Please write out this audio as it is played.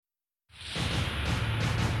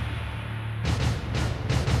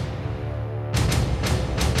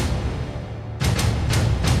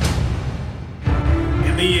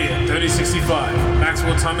1965,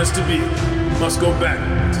 Maxwell Thomas DeBee must go back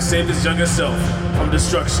to save his younger self from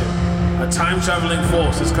destruction. A time-traveling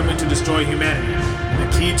force is coming to destroy humanity. The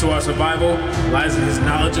key to our survival lies in his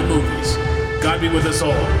knowledge of movies. God be with us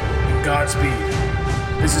all, and Godspeed.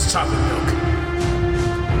 This is Chocolate Milk.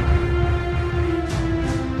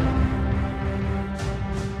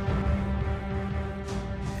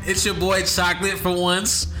 It's your boy Chocolate for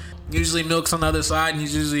once. Usually Milk's on the other side, and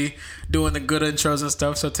he's usually doing the good intros and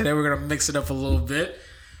stuff. So today we're gonna mix it up a little bit.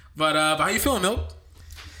 But how you feeling, Milk?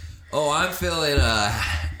 Oh, I'm feeling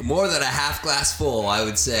more than a half glass full, I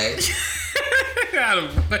would say.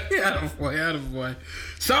 Attaboy.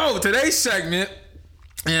 So today's segment,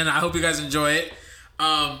 and I hope you guys enjoy it,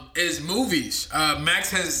 is movies.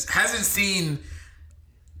 Max hasn't seen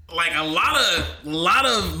like a lot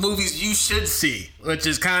of movies you should see, which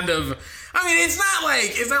is kind of, I mean, it's not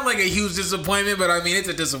like a huge disappointment, but I mean it's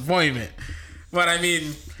a disappointment. But I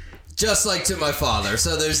mean, just like to my father,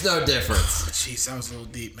 so there's no difference. Jeez, that was a little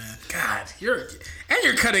deep, man. God, you're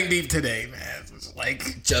cutting deep today, man. It's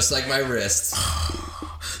like just like my wrists.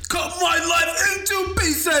 Cut my life into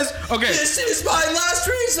pieces. Okay, this is my last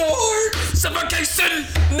resort. Suffocation,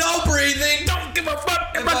 no breathing. Don't give a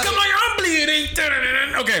fuck if I come like I'm bleeding.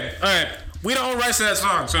 Okay, all right. We don't own rights to that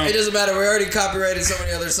song, so it doesn't matter. We already copyrighted so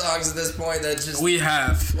many other songs at this point that just we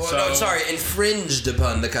have. Well, no, sorry, infringed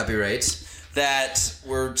upon the copyrights that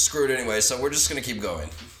we're screwed anyway. So we're just gonna keep going.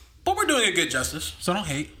 But we're doing it good justice, so don't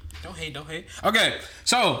hate. Don't hate. Okay,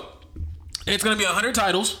 so it's gonna be 100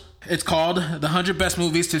 titles. It's called the 100 Best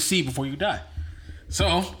Movies to See Before You Die.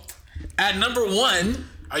 So, at number 1,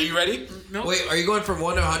 are you ready? No. Wait, are you going from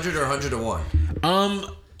 1 to 100 or 100 to 1?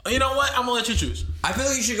 You know what? I'm gonna let you choose. I feel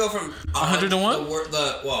like you should go from 100 to 1.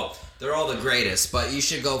 Well, they're all the greatest, but you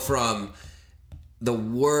should go from the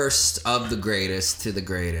worst of the greatest to the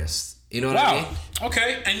greatest. You know what I mean?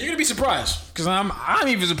 Okay, and you're gonna be surprised because I'm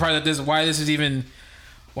even surprised at this. Why is this even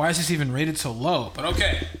rated so low? But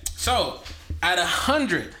okay, so at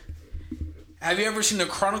 100, have you ever seen the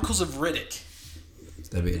Chronicles of Riddick?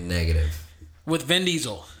 That'd be a negative. With Vin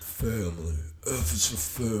Diesel. Family. Officer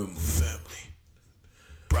family.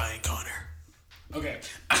 Brian Connor. Okay.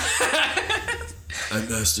 I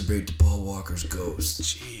masturbate to Paul Walker's ghost.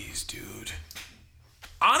 Jeez, dude.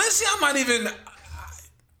 Honestly, I might even.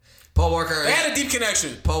 Paul Walker. They had a deep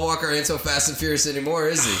connection. Paul Walker ain't so fast and furious anymore,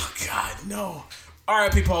 is he? Oh God, no.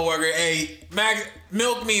 R.I.P. Paul Walker. Hey,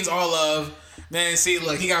 milk means all love. Man, see,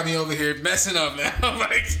 look, he got me over here messing up, man. I'm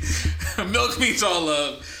like, milk means all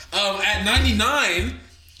love. At 99,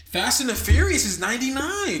 Fast and the Furious is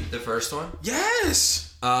 99. The first one? Yes.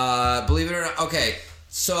 Believe it or not. Okay,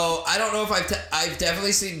 so I don't know if I've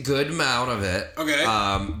definitely seen a good amount of it. Okay.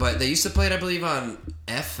 But they used to play it, I believe, on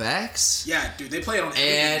FX. Yeah, dude, they play it on.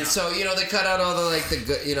 And so they cut out all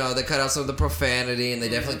the they cut out some of the profanity, and they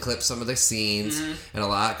definitely clipped some of the scenes, and a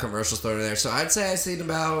lot of commercials thrown in there. So I'd say I've seen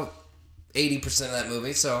about 80% of that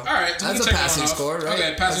movie. So all right, so that's a passing score, right?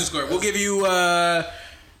 Okay, passing score. We'll give you. I'm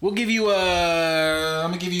gonna give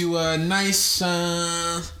you a nice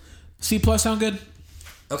C plus. Sound good?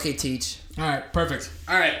 Okay, teach. All right, perfect.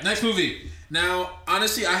 All right, next movie. Now,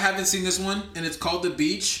 honestly, I haven't seen this one, and it's called The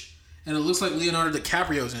Beach, and it looks like Leonardo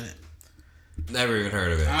DiCaprio's in it. Never even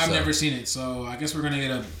heard of it. I've never seen it, so I guess we're gonna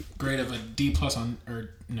get a grade of a D plus on,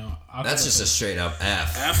 or no. That's just a straight up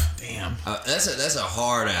F. F? Damn. That's a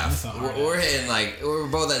hard F. We're hitting we're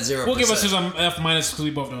both at 0%. We'll give us some F minus because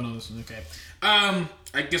we both don't know this one. Okay. I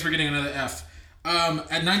guess we're getting another F.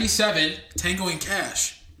 At 97, Tango and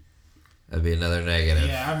Cash. That'd be another negative.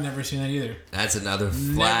 Yeah, I've never seen that either. That's another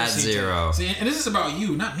flat 0. See, and this is about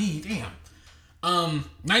you, not me. Damn.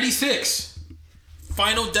 96.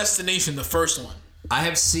 Final Destination, the first one. I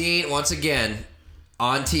have seen, once again,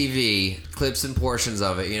 on TV, clips and portions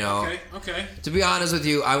of it, Okay. To be honest with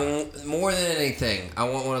you, I want, more than anything, I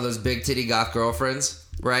want one of those big titty goth girlfriends,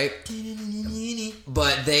 right?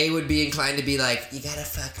 But they would be inclined to be like, you gotta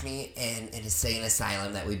fuck me in an insane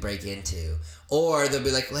asylum that we break into. Or they'll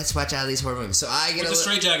be like, let's watch all these horror movies. So I get with a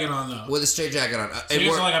straight jacket on, though. With a straight jacket on. So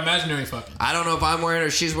you're like imaginary fucking. I don't know if I'm wearing it or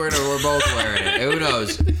she's wearing it or we're both wearing it. Who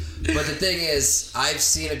knows? But the thing is, I've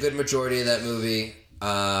seen a good majority of that movie.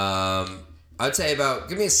 I'd say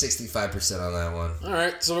give me a 65% on that one. All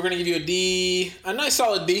right, so we're going to give you a D, a nice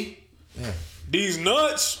solid D. Yeah. D's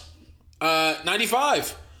nuts.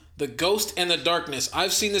 95. The Ghost and the Darkness.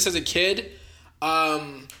 I've seen this as a kid.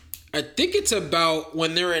 I think it's about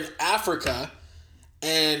when they're in Africa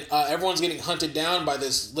and everyone's getting hunted down by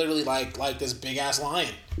this literally like this big ass lion,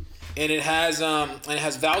 and it has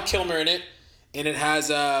Val Kilmer in it, and it has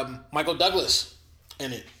Michael Douglas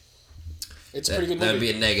in it. It's a pretty good movie. That'd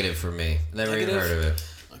be a negative for me. Never even heard of it.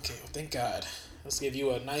 Okay, well, thank God. Let's give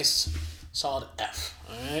you a nice, solid F.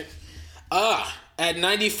 All right. At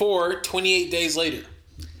 94, 28 Days Later.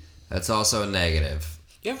 That's also a negative.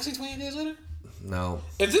 You haven't seen 28 Days Later? No.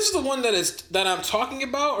 If this is the one that I'm talking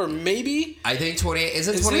about, or maybe I think 28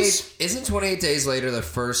 isn't 28 Days Later the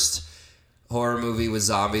first horror movie with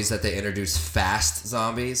zombies that they introduced fast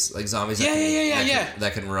zombies, like zombies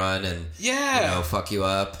that can run and fuck you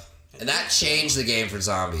up. And that changed the game for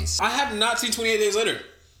zombies. I have not seen 28 Days Later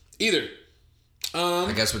either.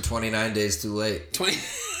 I guess we're 29 days too late. 20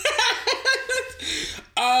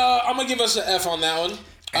 I'm gonna give us an F on that one.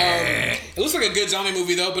 It looks like a good zombie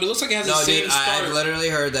movie though, but it looks like it has the same start. I literally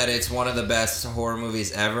heard that it's one of the best horror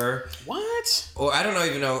movies ever. What? Or I don't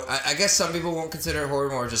even know. I guess some people won't consider it horror,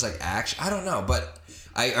 more just like action. I don't know, but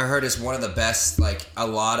I heard it's one of the best. Like a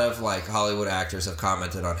lot of like Hollywood actors have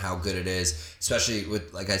commented on how good it is, especially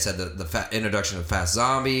with, like I said, the introduction of fast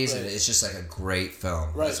zombies, and it's just like a great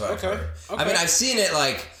film. Right. That's what I've heard. I mean, I've seen it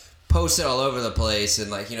like posted all over the place, and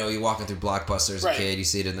like you're walking through Blockbuster as a kid, you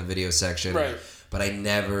see it in the video section. Right. But I've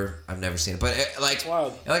never seen it. But like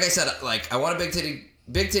I said, like I want a big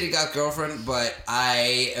titty goth girlfriend, but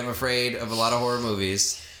I am afraid of a lot of horror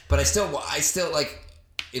movies. But I still like,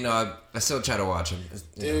 I still try to watch them.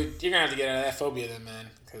 Dude, you're gonna have to get out of that phobia then, man,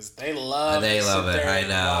 because they love it. I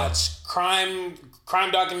know. Watch crime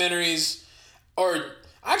documentaries, or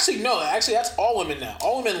actually that's all women now.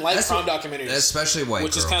 All women like crime documentaries, especially white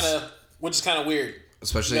girls, which is kind of weird.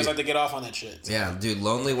 Especially, you guys like to get off on that shit. So. Yeah, dude,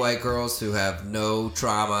 lonely white girls who have no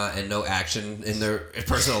trauma and no action in their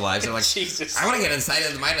personal lives. They're like, Jesus. I want to get inside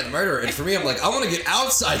of the mind of the murderer. And for me, I'm like, I want to get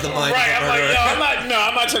outside the mind of the murderer.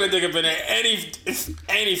 I'm not trying to dig up in it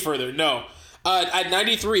any further. No. At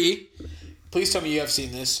 93, please tell me you have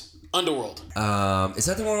seen this. Underworld. Is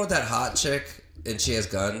that the one with that hot chick and she has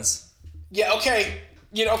guns? Yeah, okay.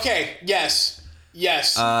 Okay. Yes.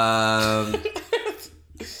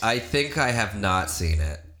 I think I have not seen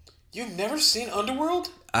it. You've never seen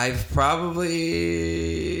Underworld? I've probably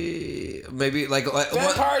maybe like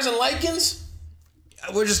vampires and lichens.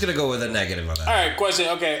 We're just gonna go with a negative on that. All right, question.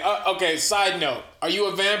 Okay. Side note: are you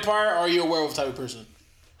a vampire or are you a werewolf type of person?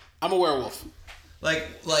 I'm a werewolf. Like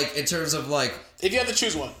in terms of like, if you had to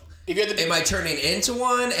choose one, am I turning into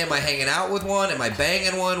one? Am I hanging out with one? Am I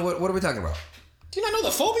banging one? What are we talking about? Do you not know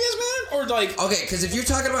the phobias, man? Or like... Okay, because if you're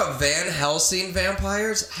talking about Van Helsing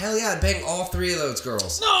vampires, hell yeah, I'd bang all three of those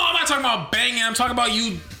girls. No, I'm not talking about banging. I'm talking about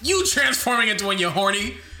you transforming into when you're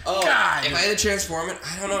horny. Oh, God. If I had to transform it,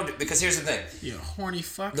 I don't know, because here's the thing. You horny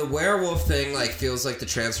fuck. The werewolf thing, like, feels like the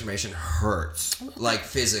transformation hurts, like,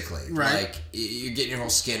 physically. Right. Like, you're getting your whole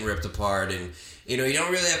skin ripped apart, and, you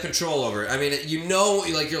don't really have control over it. I mean, you're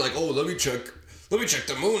like, oh, let me check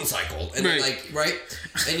the moon cycle. And then, like, right?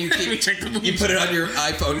 And you put it on your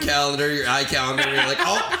iPhone calendar, your iCalendar, and you're like,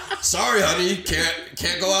 oh, sorry, honey,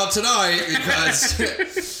 can't go out tonight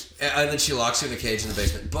because... and then she locks you in a cage in the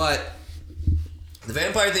basement. But the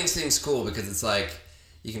vampire thing seems cool because it's like,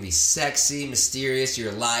 you can be sexy, mysterious,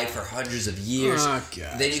 you're alive for hundreds of years. Oh,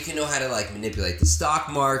 God. Then you can know how to, like, manipulate the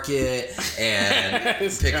stock market and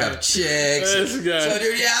pick up chicks. So,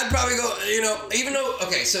 dude, yeah, I'd probably go, even though,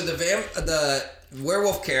 okay, so the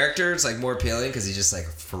werewolf character is like more appealing because he's just like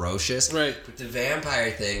ferocious, right? But the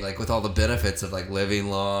vampire thing, like with all the benefits of like living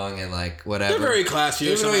long and like whatever, they're very classy.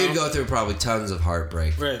 Even though you'd go through probably tons of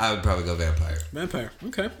heartbreak, right? I would probably go vampire.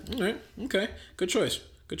 Okay, all right, okay, good choice.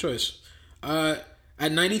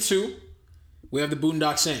 At 92, we have the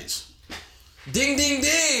Boondock Saints. Ding ding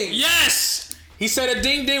ding! Yes, he said a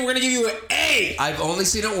ding ding. We're gonna give you an A. I've only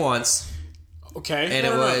seen it once. Okay. And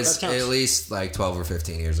it was at least like 12 or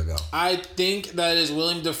 15 years ago. I think that is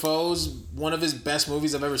Willem Dafoe's one of his best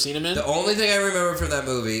movies I've ever seen him in. The only thing I remember from that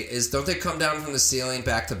movie is, don't they come down from the ceiling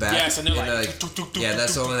back to back? Yes, and they're like... Yeah,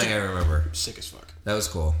 that's the only thing I remember. Sick as fuck. That was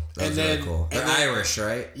cool. That was really cool. They're Irish,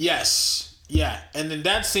 right? Yes. Yeah. And then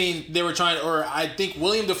that scene, they were trying... Or I think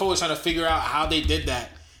Willem Dafoe was trying to figure out how they did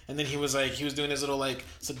that. And then he was doing his little like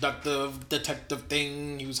seductive detective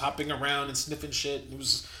thing. He was hopping around and sniffing shit. It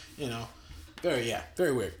was,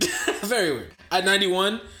 very weird. Very weird. At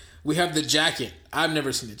 91, we have The Jacket. I've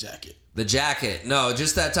never seen The Jacket. The Jacket. No,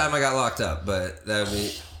 just that time I got locked up, but that would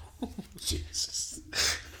be... Jesus.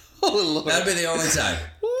 Oh, Lord. That'd be the only time.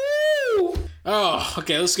 Woo! Oh,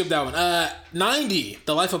 okay, let's skip that one. 90,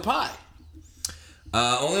 The Life of Pi.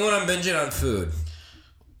 Only when I'm binging on food.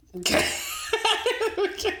 Okay.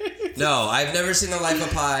 No, I've never seen The Life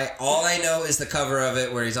of Pi. All I know is the cover of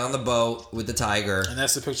it where he's on the boat with the tiger. And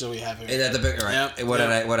that's the picture we have here. Is that the picture? Right. Yep. What did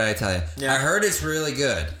I tell you? Yeah. I heard it's really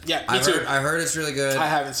good. Yeah, me too. I heard it's really good. I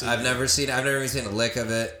haven't seen it. I've never seen it. I've never even seen a lick of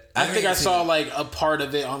it. I think I saw like a part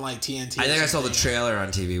of it on like TNT. I think I saw the trailer on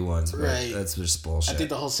TV once, but Right. that's just bullshit. I think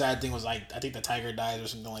the whole sad thing was like, I think the tiger dies or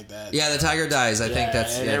something like that. Yeah, the tiger dies. I think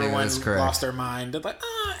that's and I think everyone that's correct. lost their mind. They're like,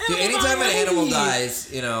 Dude, anytime an animal dies,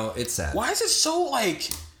 it's sad. Why is it so like?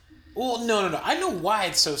 Well, no. I know why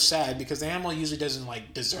it's so sad because the animal usually doesn't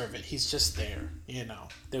like deserve it. He's just there,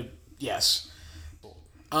 They're yes.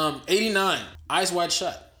 89. Eyes Wide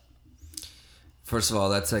Shut. First of all,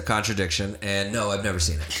 that's a contradiction, and no, I've never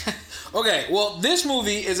seen it. Okay, well, this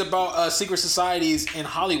movie is about secret societies in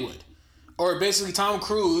Hollywood. Or basically Tom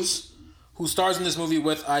Cruise, who stars in this movie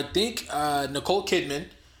with, I think, Nicole Kidman.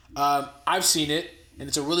 I've seen it, and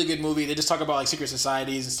it's a really good movie. They just talk about like secret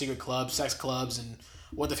societies and secret clubs, sex clubs, and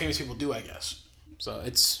what the famous people do, I guess. So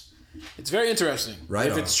it's very interesting, right?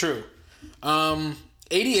 If it's true.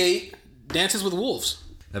 88, Dances with Wolves.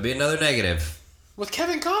 That'd be another negative. With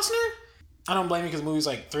Kevin Costner? I don't blame you because the movie's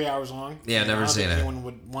like 3 hours long. Yeah, never seen it. Anyone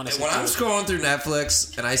would want to see when I'm scrolling through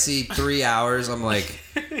Netflix and I see 3 hours, I'm like,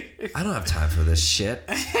 I don't have time for this shit.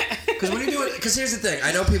 Because here's the thing.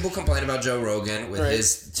 I know people complain about Joe Rogan with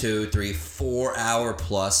his 2, 3, 4 hour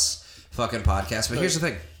plus fucking podcast, but here's the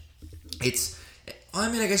thing.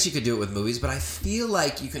 I guess you could do it with movies, but I feel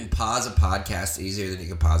like you can pause a podcast easier than you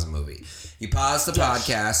can pause a movie. You pause the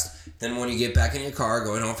podcast, then when you get back in your car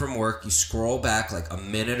going home from work, you scroll back like a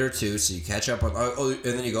minute or two so you catch up on, and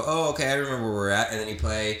then you go, okay, I remember where we're at, and then you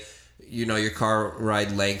play, your car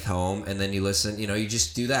ride length home, and then you listen, you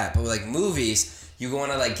just do that. But with like movies, you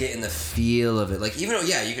want to like get in the feel of it. Like even though,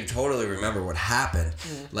 you can totally remember what happened.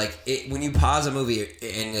 Mm-hmm. Like when you pause a movie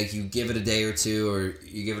and like you give it a day or two, or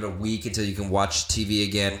you give it a week until you can watch TV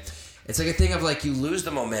again, it's like a thing of like you lose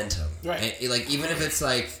the momentum. Right. And, like even if it's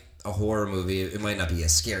like a horror movie, it might not be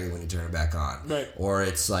as scary when you turn it back on. Right. Or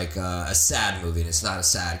it's like a sad movie and it's not as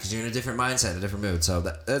sad because you're in a different mindset, a different mood. So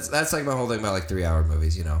that's like my whole thing about like 3 hour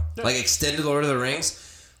movies. Yeah. Like extended Lord of the Rings.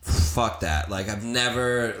 Fuck that. Like, I've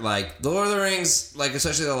never, like, The Lord of the Rings, like,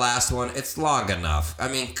 especially the last one, it's long enough. I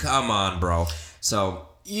mean, come on, bro. So,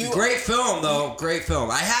 great film, though. Great film.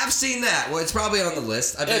 I have seen that. Well, it's probably on the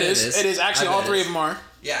list. I bet it is. It is. Actually, all three of them are.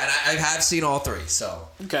 Yeah, and I have seen all three, so.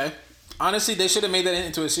 Okay. Honestly, they should have made that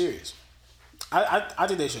into a series. I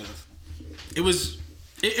think they should have. It was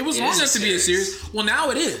long enough to be a series. Well, now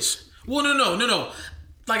it is. Well, no.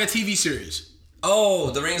 Like a TV series. Oh,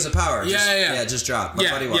 The Rings of Power. Yeah. Yeah, just dropped. My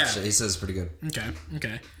buddy watched it. He says it's pretty good.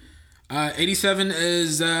 Okay. 87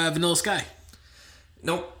 is Vanilla Sky.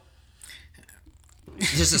 Nope.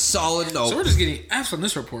 Just a solid nope. So we're just getting F's on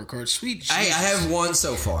this report card. Sweet Jesus. I have one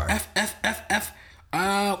so far. F.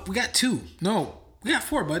 We got 2. No, we got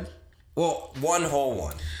 4, bud. Well, one whole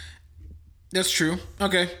one. That's true.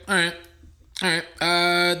 Okay. All right.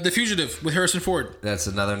 The Fugitive with Harrison Ford. That's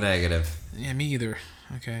another negative. Yeah, me either.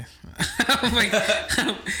 Okay.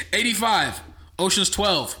 85. Ocean's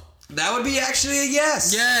 12. That would be actually a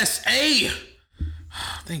yes. Yes. A.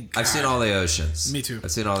 Thank God. I've seen all the Oceans. Me too.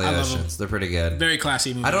 I've seen all the Oceans. They're pretty good. Very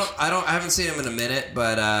classy movies. I haven't seen them in a minute,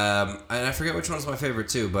 but and I forget which one's my favorite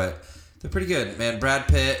too, but they're pretty good, man. Brad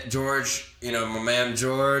Pitt, George, my man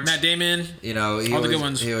George. Matt Damon. All the good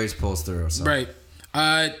ones. He always pulls through. So. Right.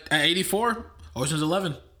 At 84, Ocean's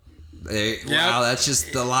 11. Wow, that's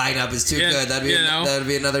just the lineup is too good. That'd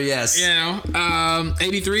be another yes.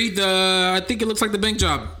 83. I think it looks like The Bank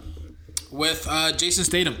Job with Jason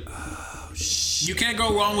Statham. Oh shit! You can't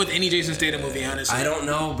go wrong with any Jason Statham movie, honestly. I don't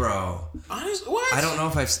know, bro. What? I don't know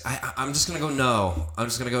if I'm just gonna go no. I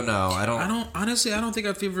don't think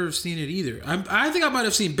I've ever seen it either. I think I might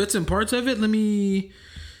have seen bits and parts of it. Let me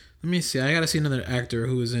see. I gotta see another actor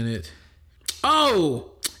who was in it.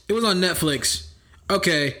 Oh, it was on Netflix.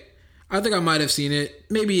 Okay. I think I might have seen it.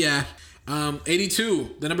 Maybe, yeah.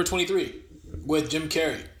 82, the number 23, with Jim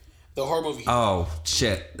Carrey. The horror movie. Oh,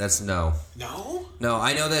 shit. That's no. No? No,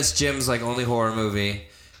 I know that's Jim's, like, only horror movie,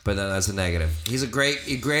 but then that's a negative. He's a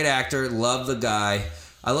great actor. Love the guy.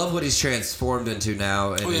 I love what he's transformed into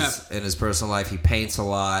now in his personal life. He paints a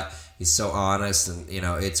lot. He's so honest, and,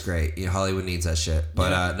 it's great. Hollywood needs that shit.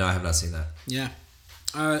 But, no, I have not seen that. Yeah.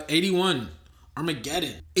 81,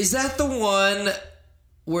 Armageddon. Is that the one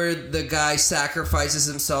where the guy sacrifices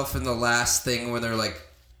himself in the last thing when they're like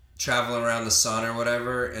traveling around the sun or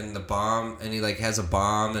whatever, and the bomb, and he like has a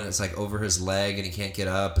bomb and it's like over his leg and he can't get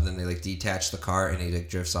up, and then they like detach the cart and he like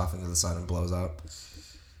drifts off into the sun and blows up?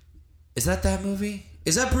 Is that movie?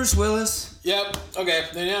 Is that Bruce Willis? Yep. Okay.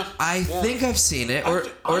 Then yeah. I think I've seen it, or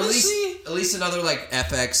honestly, at least another like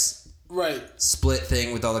FX Right. split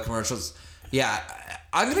thing with all the commercials. Yeah,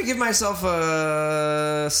 I'm gonna give myself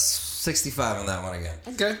a 65 on that one again.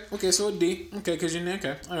 Okay, so a D. Okay, because you're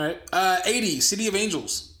okay. All right. 80, City of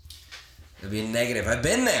Angels. It'd be a negative. I've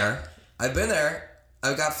been there.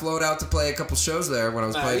 I got flown out to play a couple shows there when I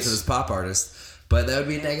was playing for this pop artist, but that would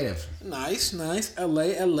be a negative. Nice. LA.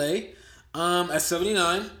 At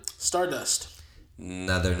 79, Stardust.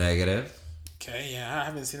 Another negative. Okay, yeah, I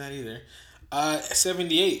haven't seen that either.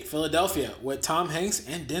 78, Philadelphia, with Tom Hanks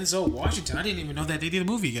and Denzel Washington. I didn't even know that they did a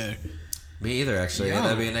movie together. Me either, actually. Yeah,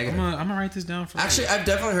 that'd be a negative. I'm gonna write this down for Actually, I've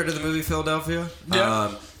definitely heard of the movie Philadelphia.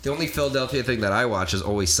 Yeah. The only Philadelphia thing that I watch is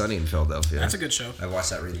Always Sunny in Philadelphia. That's a good show. I watched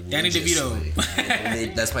that really Danny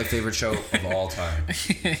DeVito. That's my favorite show of all time.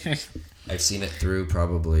 I've seen it through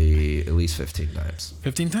probably at least 15 times.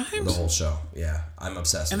 15 times? The whole show. Yeah. I'm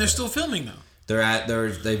obsessed And with they're still filming, though.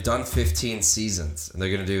 They've done 15 seasons, and they're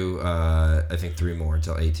gonna do I think 3 more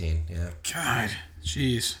until 18. Yeah. God,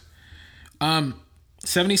 jeez.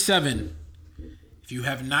 77. If you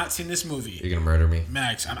have not seen this movie, You're gonna murder me.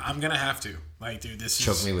 Max, I'm gonna have to. Like, dude, this is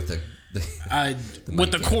Choke me with the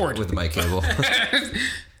with the cord, with the mic cable.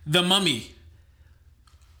 The Mummy.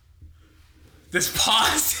 This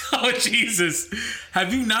pause. Oh Jesus!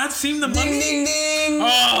 Have you not seen The Mummy? Ding ding ding.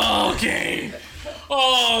 Oh, okay.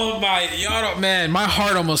 Oh my, y'all don't, man, my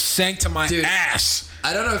heart almost sank to my ass.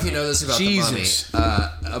 I don't know if you know this about Jesus. The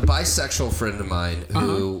Mummy. A bisexual friend of mine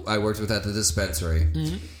who I worked with at the dispensary,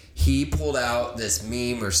 he pulled out this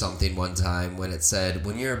meme or something one time when it said,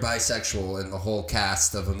 when you're bisexual and the whole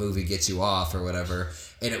cast of a movie gets you off or whatever,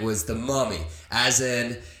 and it was The Mummy, as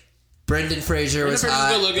in Brendan Fraser was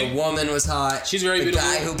hot, the woman was hot, she's very beautiful.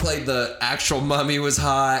 The guy who played the actual mummy was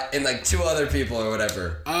hot, and like 2 other people or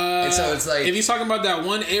whatever. And so it's like, if he's talking about that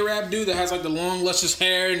one Arab dude that has like the long luscious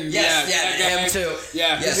hair and him too.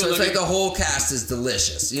 Yeah, so it's like the whole cast is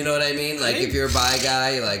delicious. You know what I mean? Like if you're a bi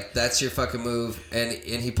guy, like that's your fucking move. And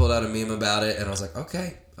he pulled out a meme about it, and I was like,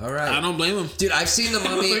 okay, all right. I don't blame him, dude. I've seen the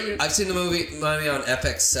Mummy. I've seen the movie Mummy on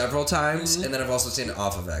FX several times, and then I've also seen it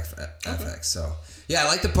off of FX. So. Yeah, I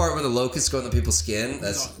like the part where the locusts go in the people's skin.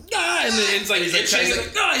 That's and then it's like he's trying to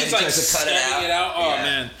cut it out. Oh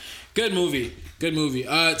man, good movie.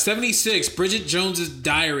 76, Bridget Jones's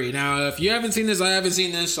Diary. Now, if you haven't seen this, I haven't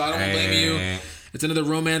seen this, so I don't blame you. It's another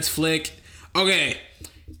romance flick. Okay,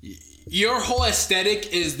 your whole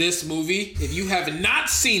aesthetic is this movie. If you have not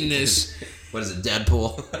seen this, what is it,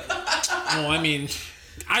 Deadpool? Oh, I mean,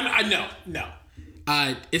 I no.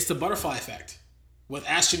 It's The Butterfly Effect with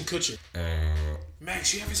Ashton Kutcher.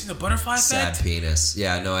 Max, you haven't seen The Butterfly Effect? Sad penis.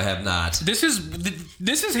 Yeah, no, I have not. This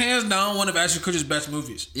is hands down one of Ashton Kutcher's best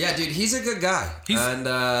movies. Yeah, dude, he's a good guy. He's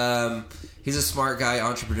a smart guy,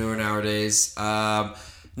 entrepreneur nowadays.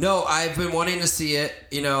 No, I've been wanting to see it.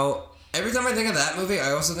 You know, every time I think of that movie,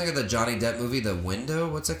 I also think of the Johnny Depp movie, The Window.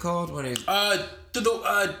 What's it called? When he's through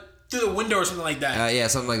the window or something like that. Yeah,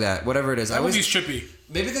 something like that. Whatever it is. That movie's trippy.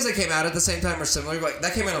 Maybe because they came out at the same time or similar. But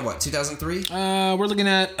that came out in what, 2003? We're looking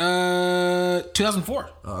at 2004.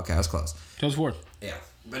 Oh, okay, I was close. 2004. Yeah,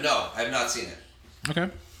 but no, I have not seen it. Okay,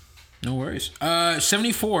 no worries.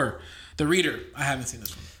 74, The Reader. I haven't seen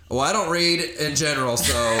this one. Well, I don't read in general,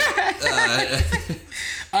 so.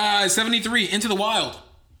 73, Into the Wild.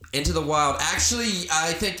 Into the Wild. Actually,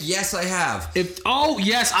 I think yes, I have.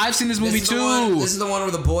 Yes, I've seen this movie too. This is the one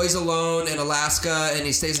where the boy's alone in Alaska and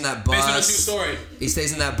he stays in that bus. Based on a true story. He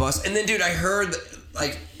stays in that bus, and then, dude, I heard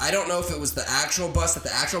like I don't know if it was the actual bus that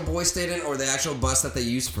the actual boy stayed in or the actual bus that they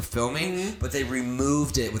used for filming, but they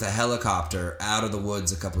removed it with a helicopter out of the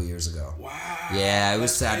woods a couple years ago. Wow. Yeah, it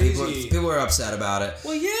was sad. Crazy. People were upset about it.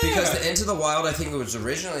 Well, yeah. Because the Into the Wild, I think it was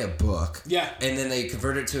originally a book. Yeah. And then they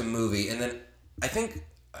converted it to a movie, and then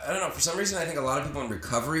I don't know, for some reason I think a lot of people in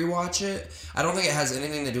recovery watch it. I don't think it has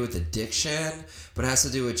anything to do with addiction, but it has to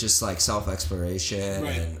do with just like self-exploration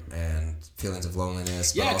and feelings of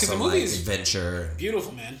loneliness, but also the like movie is adventure.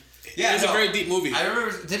 Beautiful, man. Yeah, it's a very deep movie. I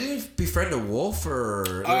remember, did he befriend a wolf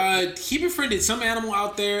or? He befriended some animal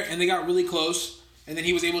out there and they got really close, and then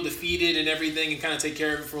he was able to feed it and everything and kind of take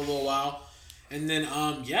care of it for a little while. And then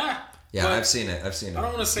Yeah, I've seen it. I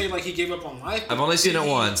don't want to say like he gave up on life. I've only seen it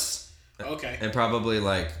once. Okay. And probably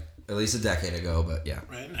like at least a decade ago, but yeah.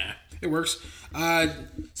 Right, nah, it works.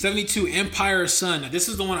 72, Empire Sun. Now, this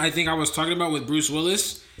is the one I think I was talking about with Bruce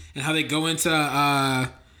Willis and how they go into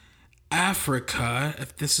Africa.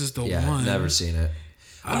 If this is the one. Yeah, I've never seen it.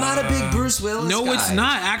 I'm not a big Bruce Willis guy. It's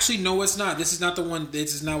not. Actually, no, it's not. This is not the one.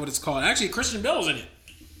 This is not what it's called. Actually, Christian Bale's in it.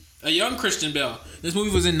 A young Christian Bale. This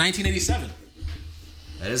movie was in 1987.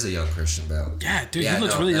 That is a young Christian Bale. Yeah, dude, he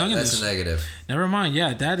looks really young in this. That's a negative. Never mind.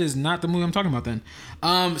 Yeah, that is not the movie I'm talking about then.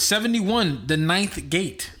 71, The Ninth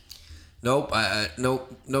Gate. Nope.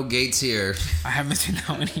 Nope. No gates here. I haven't seen that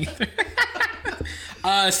one either.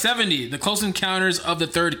 70. The Close Encounters of the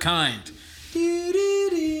Third Kind.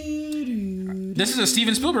 This is a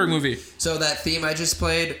Steven Spielberg movie. So that theme I just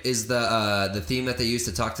played is the theme that they used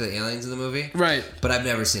to talk to the aliens in the movie. Right. But I've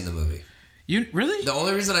never seen the movie. You really? The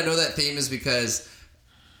only reason I know that theme is because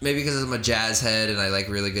I'm a jazz head and I like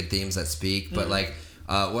really good themes that speak. But like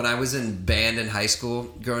when I was in band in high school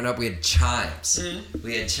growing up, we had chimes.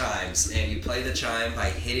 We had chimes, and you play the chime by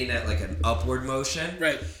hitting it like an upward motion.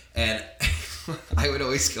 Right. And I would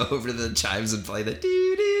always go over to the chimes and play the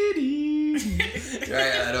doo doo doo.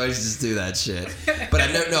 Right, I'd always just do that shit. But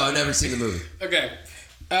I've never seen the movie. Okay.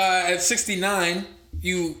 At 69,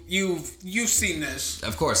 you've seen this.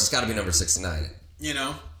 Of course, it's got to be number 69. You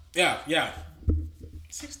know? Yeah.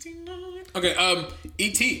 69. Okay.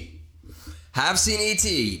 E.T. Have seen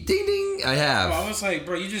E.T. Ding ding. I have. I was like,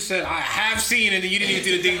 bro, you just said I have seen it, and you didn't even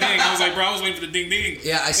do the ding ding. I was like, bro, I was waiting for the ding ding.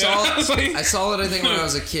 Yeah, I saw it. I saw it. I think when I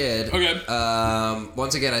was a kid. Okay.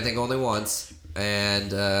 Once again, I think only once,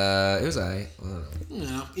 and it was I don't know.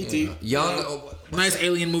 Yeah, E.T. Young. Nice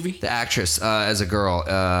alien movie. The actress as a girl.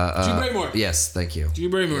 Drew Barrymore. Yes, thank you. Drew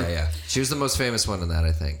Barrymore. Yeah. She was the most famous one in that,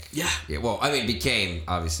 I think. Yeah. Well, I mean, became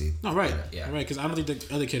obviously. No, right. Yeah. Right, because I don't think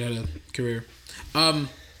the other kid had a career.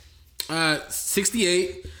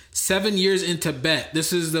 68, 7 Years in Tibet.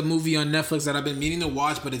 This is the movie on Netflix that I've been meaning to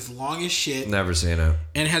watch, but it's long as shit. Never seen it.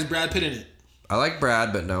 And it has Brad Pitt in it. I like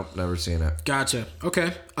Brad, but nope, never seen it. Gotcha.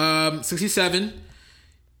 Okay. 67.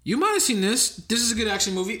 You might have seen this. This is a good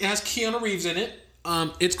action movie. It has Keanu Reeves in it.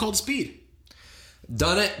 It's called Speed.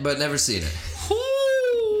 Done it, but never seen it.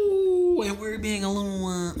 Ooh, and we're being a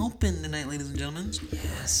little open tonight, ladies and gentlemen.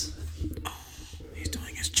 Yes. Oh, he's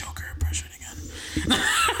doing his Joker impression again.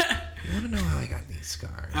 I want to know how I got these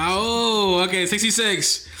scars. Oh, okay.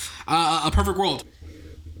 66. A Perfect World.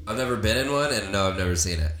 I've never been in one, and no, I've never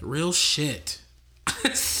seen it. Real shit.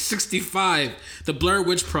 65. The Blair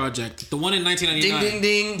Witch Project. The one in 1999. Ding, ding,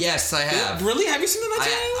 ding. Yes, I have. Really? Have you seen the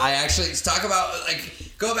 1999? I actually talk about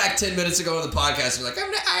go back 10 minutes ago on the podcast and be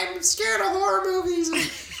like, I'm scared of horror movies. And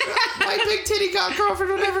my big titty got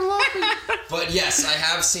girlfriend will never love me. But yes, I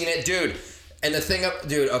have seen it, dude. And the thing,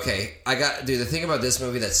 the thing about this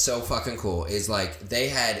movie that's so fucking cool is like they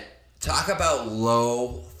had talk about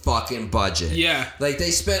low fucking budget. Yeah. Like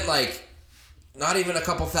they spent like not even a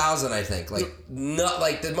couple thousand, I think. Like not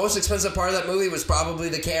like the most expensive part of that movie was probably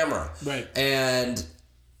the camera. Right. And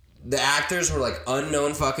the actors were like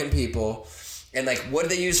unknown fucking people. And like what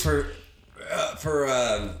did they use for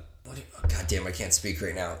God damn, I can't speak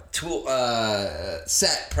right now.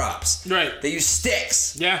 Set props. Right. They use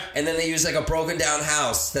sticks. Yeah. And then they use like a broken down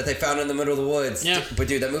house that they found in the middle of the woods. Yeah. But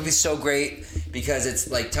dude, that movie's so great because it's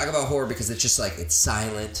like, talk about horror because it's just like, it's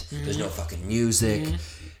silent. Mm-hmm. There's no fucking music. Mm-hmm.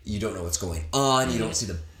 You don't know what's going on. Mm-hmm. You don't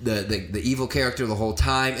see the evil character the whole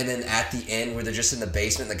time. And then at the end where they're just in the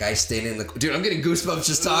basement, the guy's standing in the... Dude, I'm getting goosebumps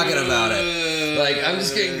just talking about it. Like, I'm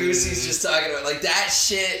just getting goosies just talking about it. Like, that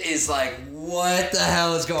shit is like, what the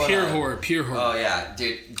hell is going on? Pure horror. Oh, yeah.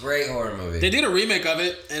 Dude, great horror movie. They did a remake of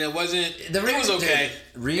it, and it wasn't... It was okay.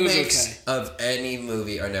 Dude, remakes of any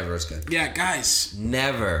movie are never as good. Yeah, guys.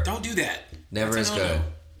 Never. Don't do that. Never as good.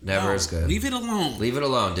 Never as good. Leave it alone. Leave it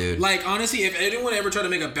alone, dude. Like, honestly, if anyone ever tried to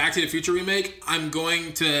make a Back to the Future remake, I'm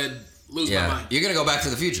going to lose my mind. You're going to go Back to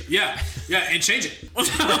the Future. Yeah, and change it.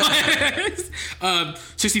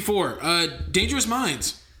 64. Dangerous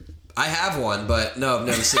Minds. I have one, but no, I've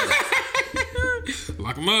never seen it.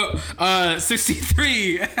 Lock them up.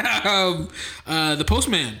 63. The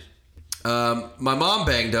Postman. My mom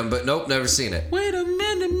banged him, but nope, never seen it. Wait a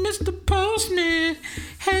minute, Mr. Postman.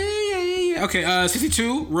 Hey. Okay,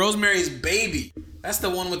 62. Rosemary's Baby. That's the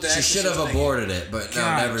one with the... She should have aborted it, but no,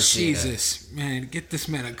 never seen it. Jesus, man, get this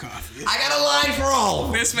man a coffee. I got a line for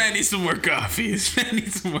all. This man needs some more coffee.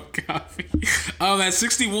 At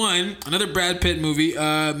 61, another Brad Pitt movie,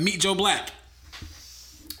 Meet Joe Black.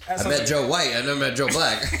 I met Joe White. I never met Joe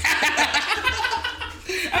Black.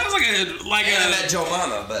 That was I met Joe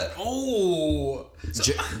Mama, but... Oh.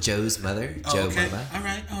 So, Joe's mother? Joe Mama? All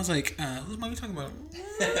right. I was like, who's mom we talking about?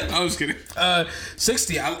 I was kidding.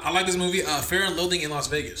 60. I like this movie, Fear and Loathing in Las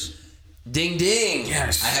Vegas. Ding ding.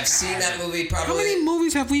 Yes. I have seen that movie probably... How many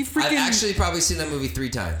movies have we freaking... I've actually probably seen that movie 3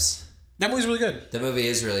 times. That movie's really good. The movie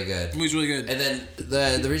is really good. The movie's really good. And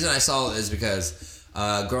then the reason I saw it is because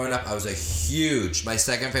growing up, I was my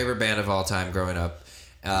second favorite band of all time growing up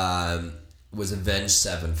was Avenged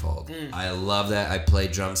Sevenfold. I love that. I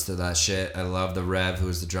played drums to that shit. I love the Rev, who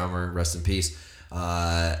was the drummer, rest in peace.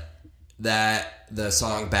 The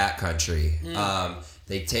song Backcountry.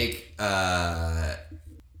 They take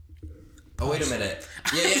Oh, wait a minute.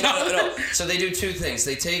 Yeah, no. So they do two things.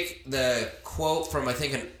 They take the quote from, I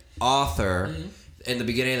think, an author in the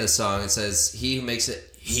beginning of the song. It says, he who makes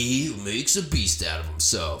a beast out of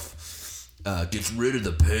himself gets rid of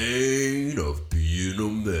the pain of being a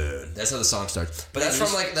man. That's how the song starts. But that's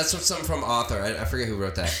something from author. I forget who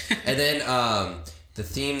wrote that. And then the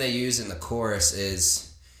theme they use in the chorus is...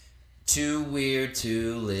 Too weird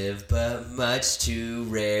to live, but much too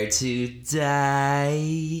rare to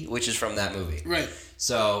die. Which is from that movie. Right.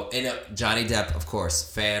 So, Johnny Depp, of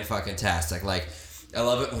course, fan-fucking-tastic. Like, I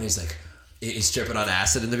love it when he's tripping on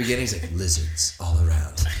acid in the beginning. He's like, lizards all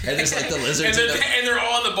around. And there's like the lizards. and they're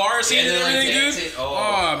all in the bar scene and everything, dude.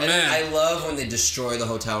 Oh, man. And I love when they destroy the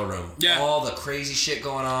hotel room. Yeah. All the crazy shit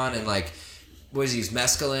going on and like... What is he?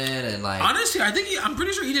 Mescaline and like... Honestly, I'm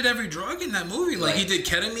pretty sure he did every drug in that movie. Like he did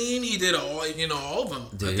ketamine, he did all of them.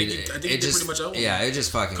 Dude, I think he did pretty much all of them. Yeah, it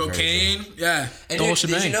just fucking cocaine. Crazy. Yeah, and the whole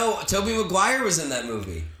shebang. Did you know Tobey Maguire was in that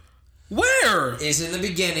movie? Where? Is in the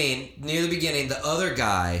beginning, near the beginning. The other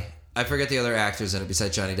guy, I forget the other actors in it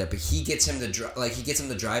besides Johnny Depp, but he gets him to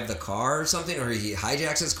drive the car or something, or he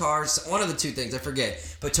hijacks his car. One of the two things, I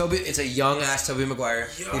forget. But it's a young ass Tobey Maguire.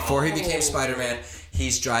 Before he became Spider-Man,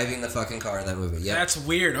 he's driving the fucking car in that movie. Yep. That's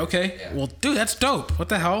weird. Okay. Yeah. Well, dude, that's dope. What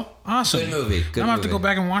the hell? Awesome. Good movie. I'm gonna have to go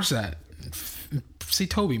back and watch that. See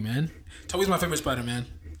Tobey, man. Tobey's my favorite Spider-Man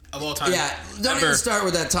of all time. Yeah, don't even start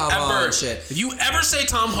with that Tom Holland shit. If you ever say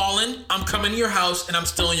Tom Holland, I'm coming to your house and I'm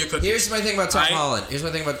stealing your cookies. Here's my thing about Tom Holland.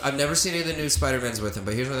 I've never seen any of the new Spider-Mans with him,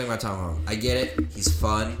 but here's my thing about Tom Holland. I get it. He's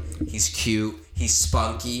fun. He's cute. He's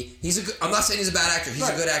spunky. I'm not saying he's a bad actor. He's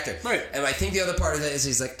a good actor. Right. And I think the other part of that is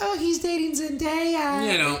he's like, oh, he's dating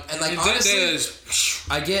Zendaya. You know. And like, honestly,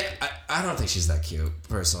 I don't think she's that cute,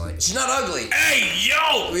 personally. She's not ugly. Hey,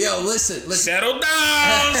 yo! Yo, listen. Settle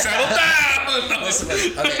down. Listen.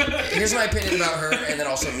 Okay, here's my opinion about her, and then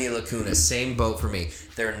also Mila Kunis. Same boat for me.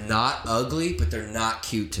 They're not ugly, but they're not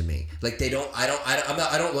cute to me. Like I don't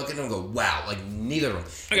look at them and go, wow. Like neither of them.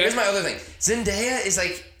 Okay. Here's my other thing. Zendaya is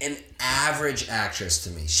like an average actress to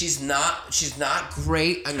me. She's not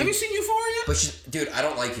great. I mean, have you seen Euphoria? But dude, I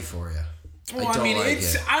don't like Euphoria. Well, I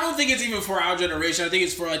don't think it's even for our generation. I think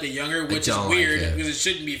it's for like the younger, which is weird because it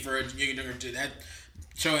shouldn't be for younger. That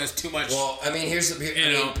show has too much. Well, I mean,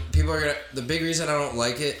 people are gonna. The big reason I don't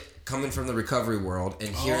like it, coming from the recovery world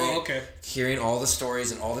and hearing all the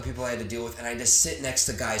stories and all the people I had to deal with, and I just sit next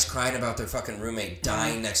to guys crying about their fucking roommate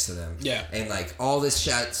dying next to them. Yeah, and like all this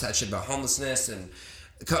shit about homelessness and.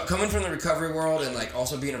 Coming from the recovery world and like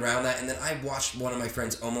also being around that, and then I watched one of my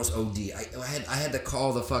friends almost OD. I had to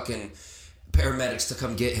call the fucking paramedics to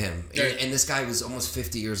come get him, and this guy was almost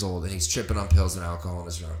 50 years old, and he's tripping on pills and alcohol and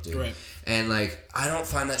is drunk, dude. Right. And like I don't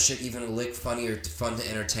find that shit even a lick funny or fun to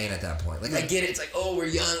entertain at that point. Like I get it, it's like, oh, we're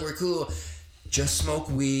young, we're cool. Just smoke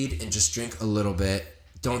weed and just drink a little bit.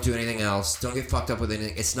 Don't do anything else. Don't get fucked up with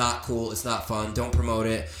anything. It's not cool. It's not fun. Don't promote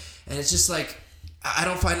it. And it's just like. I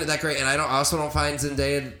don't find it that great, and I also don't find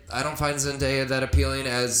Zendaya. I don't find Zendaya that appealing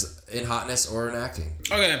as in hotness or in acting.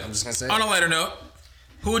 Okay, I'm just gonna say. On a lighter note,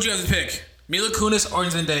 who would you have to pick? Mila Kunis or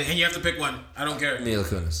Zendaya? And you have to pick one. I don't care. Mila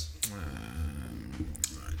Kunis.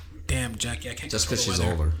 Damn, Jackie, I can't. Just because she's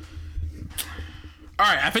older. All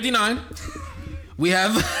right, at 59, we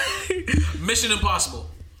have Mission Impossible.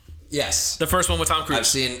 Yes, the first one with Tom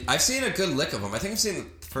Cruise. I've seen a good lick of them. I think I've seen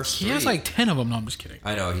the first 3. He has like 10 of them. No, I'm just kidding.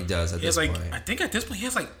 I know he does. At this point, I think at this point he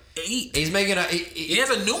has like 8. He's making he has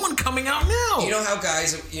a new one coming out now. You know how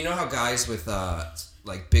guys with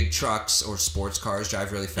like big trucks or sports cars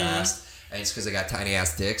drive really fast, and it's because they got tiny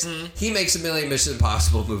ass dicks. He makes a million Mission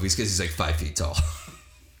Impossible movies because he's like 5 feet tall.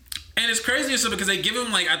 And it's crazy because they give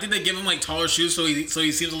him like taller shoes, so he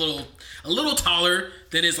seems a little taller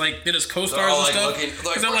than his co-stars and stuff.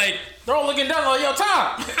 Because they're all looking down like, yo,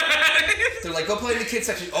 Tom. They're like, go play in the kids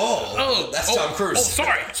section. That's Tom Cruise. Oh,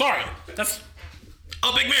 sorry, that's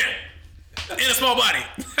a big man in a small body.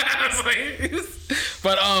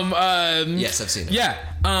 But yes, I've seen it. Yeah,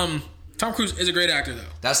 Tom Cruise is a great actor, though.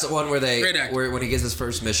 That's the one where when he gets his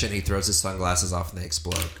first mission, he throws his sunglasses off and they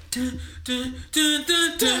explode. All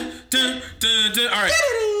right.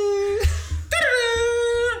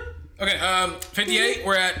 Okay, 58,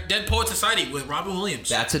 we're at Dead Poet Society with Robin Williams.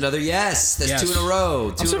 That's another yes. That's 2 in a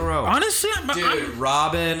row. 2 in a row. Honestly,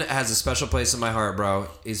 Robin has a special place in my heart, bro.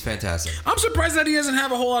 He's fantastic. I'm surprised that he doesn't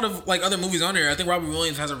have a whole lot of like other movies on here. I think Robin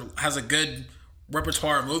Williams has a good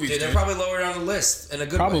repertoire of movies. Dude, they're probably lower down the list in a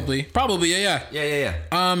good way. Probably, yeah. Yeah.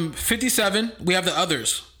 57, we have The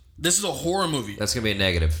Others. This is a horror movie. That's gonna be a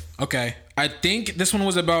negative. Okay, I think this one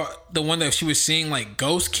was about the one that she was seeing like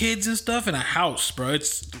ghost kids and stuff in a house, bro.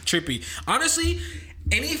 It's trippy. Honestly,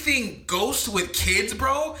 anything ghost with kids,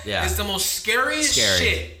 bro, Yeah. is the most scariest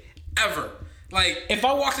shit ever. Like, if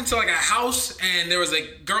I walked into like a house and there was a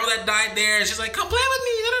girl that died there and she's like, come play with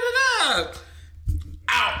me, da-da-da-da.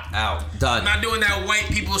 Out. Done. I'm not doing that white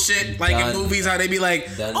people shit like Done. in movies how they be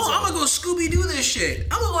like, Done. I'm gonna go Scooby-Doo this shit.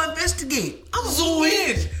 I'm gonna go investigate. I'm gonna go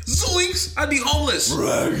in. Zoinks. I'd be homeless.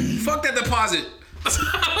 Right. Fuck that deposit.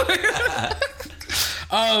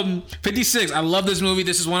 56. I love this movie.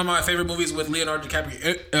 This is one of my favorite movies with Leonardo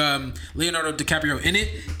DiCaprio in it.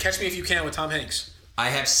 Catch Me If You Can with Tom Hanks. I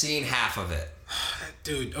have seen half of it.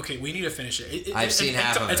 Dude, okay, we need to finish it. I've seen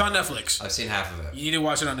half of it. It's on Netflix. I've seen half of it. You need to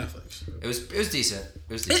watch it on Netflix. It was decent.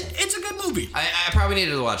 It's a good movie. I probably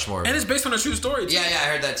needed to watch more. And it's based on a true story, too. Yeah, I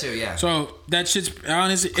heard that too. Yeah. So that shit's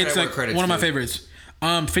honestly, it's like one of my favorites.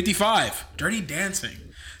 55. Dirty Dancing.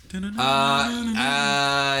 I'm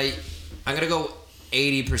gonna go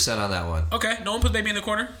 80% on that one. Okay, no one put Baby in the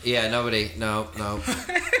corner. Yeah, nobody. No.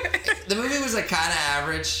 The movie was like kind of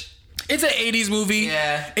average. It's an 80s movie.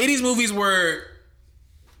 Yeah. 80s movies were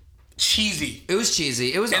cheesy. It was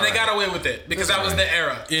cheesy. It was, and they got away with it because that was the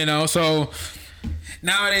era. You know, so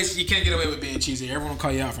nowadays you can't get away with being cheesy. Everyone will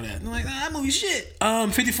call you out for that. And I'm like, that movie's shit.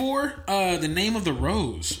 54. The Name of the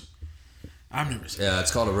Rose. I've never seen it. Yeah,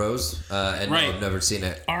 it's called A Rose. And right. No, I've never seen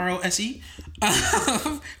it. ROSE.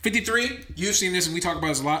 53. You've seen this and we talk about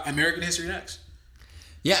this a lot. American History X.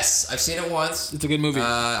 Yes, I've seen it once. It's a good movie.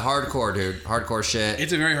 Hardcore, dude. Hardcore shit.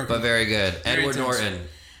 It's a very hardcore. But very good. Very Edward intense. Norton.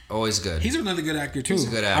 Always good. He's another good actor, too. He's a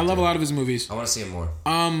good actor. I love a lot of his movies. I want to see him more.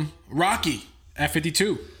 Rocky at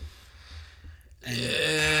 52. I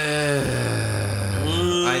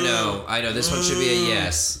know. This one should be a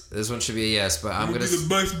yes. But I'm gonna. the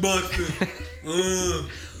best boxer.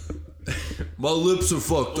 My lips are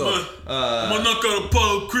fucked up. I'm gonna knock out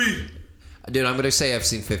Apollo Creed. Dude, I'm gonna say I've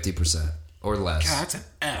seen 50% or less. God, that's an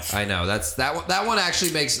F. I know. That one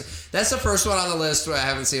actually makes. That's the first one on the list where I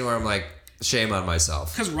haven't seen where I'm like, shame on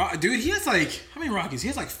myself. Because dude, he has like how many Rockies? He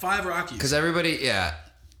has like 5 Rockies. Because everybody, yeah.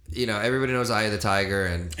 You know, everybody knows Eye of the Tiger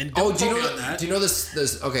and do you know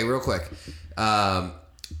this? Okay, real quick. I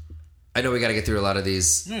know we got to get through a lot of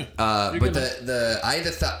these, but the Eye of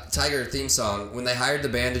the Tiger theme song, when they hired the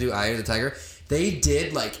band to do Eye of the Tiger, they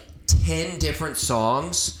did like 10 different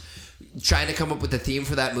songs trying to come up with the theme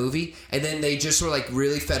for that movie, and then they just were like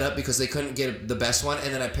really fed up because they couldn't get the best one,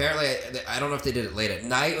 and then apparently I don't know if they did it late at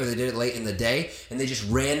night or they did it late in the day, and they just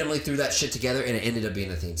randomly threw that shit together and it ended up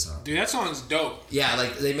being a theme song. Dude, that song's dope. Yeah,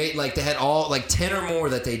 like they made like they had all like 10 or more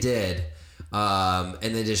that they did, and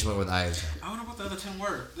they just went with Eye of the Tiger. I don't know about the other 10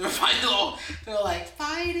 words. They're like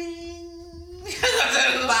fighting,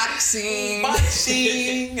 boxing,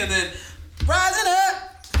 and then rising up.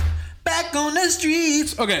 Back on the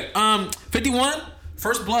streets. Okay, 51.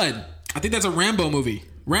 First Blood. I think that's a Rambo movie.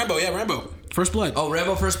 Rambo. First Blood. Oh,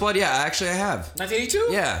 Rambo First Blood? Yeah, actually I have. 1982?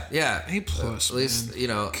 Yeah. A+. At least, man. you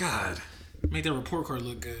know. God. Make that report card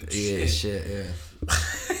look good. Yeah, shit,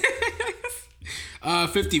 yeah.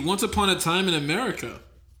 50. Once Upon a Time in America.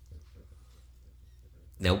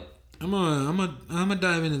 Nope. I'm gonna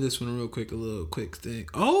dive into this one real quick. A little quick thing.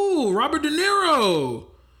 Oh, Robert De Niro.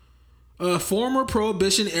 A former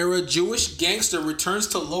Prohibition-era Jewish gangster returns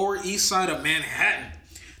to Lower East Side of Manhattan.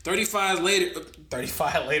 35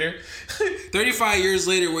 years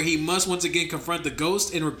later, where he must once again confront the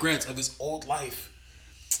ghosts and regrets of his old life.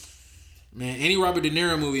 Man, any Robert De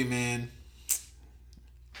Niro movie, man.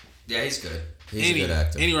 Yeah, he's good. He's a good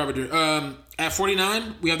actor. Any Robert De Niro. At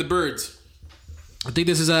 49, we have The Birds. I think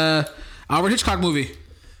this is a Alfred Hitchcock movie.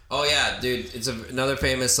 Oh yeah, dude, it's another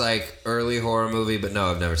famous like early horror movie, but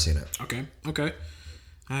no, I've never seen it. Okay.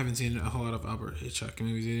 I haven't seen a whole lot of Alfred Hitchcock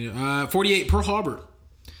movies. 48, Pearl Harbor.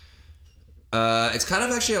 It's kind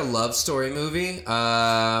of actually a love story movie.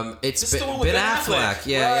 It's the one with Ben Affleck.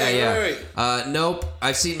 Yeah. Right. Nope,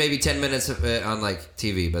 I've seen maybe 10 minutes of it on like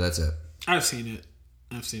TV, but that's it. I've seen it.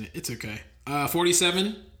 It's okay.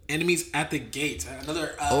 47, Enemies at the Gates.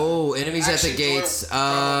 Another. Enemies at the Gates.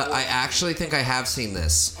 I actually think I have seen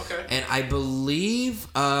this. Okay. And I believe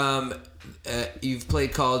you've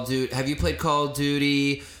played Call of Duty. Have you played Call of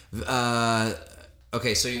Duty?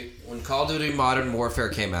 Okay, so when Call of Duty Modern Warfare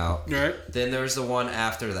came out, right. Then there was the one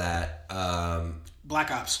after that.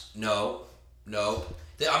 Black Ops. No.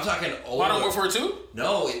 I'm talking older. Modern Warfare 2?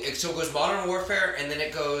 No, so it goes Modern Warfare, and then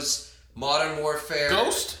it goes Modern Warfare.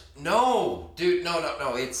 Ghost? No, dude, no.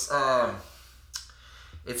 It's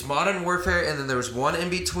Modern Warfare, and then there was one in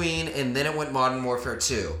between, and then it went Modern Warfare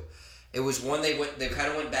 2. It was one they kind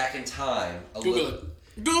of went back in time. Google.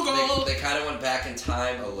 They kind of went back in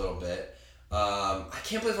time a little bit. I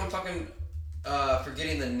can't believe I'm fucking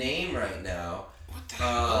forgetting the name right now. What the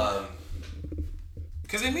hell?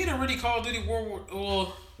 Because they made already Call of Duty World War...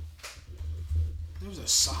 Well, there was a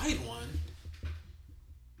side one.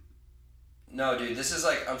 No, dude, this is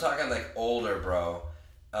like, I'm talking like older, bro.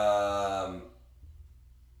 Where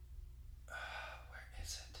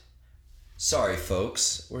is it? Sorry,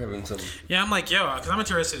 folks. We're having some... Yeah, I'm like, yo, because I'm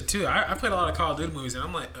interested too. I played a lot of Call of Duty movies, and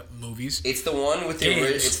I'm like, movies? It's the one with the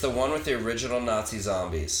Games. it's the one with the original Nazi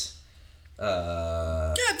zombies.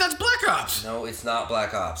 Yeah, that's Black Ops. No, it's not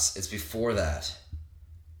Black Ops. It's before that.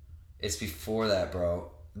 It's before that, bro.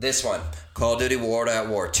 This one, Call of Duty World at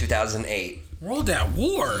War, 2008. World at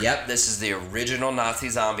War? Yep, this is the original Nazi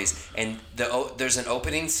zombies. And there's an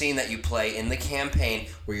opening scene that you play in the campaign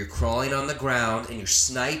where you're crawling on the ground and you're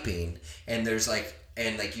sniping. And there's like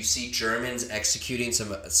you see Germans executing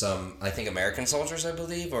some I think American soldiers, I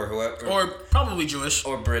believe, or whoever. Or probably Jewish.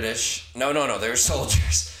 Or British. No, they're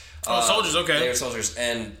soldiers. Soldiers, okay. They're soldiers.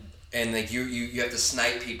 And like you have to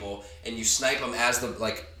snipe people, and you snipe them as the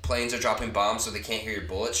like planes are dropping bombs so they can't hear your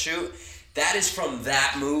bullets shoot. That is from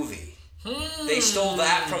that movie. They stole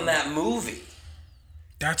that from that movie.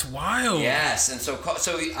 That's wild. Yes, and so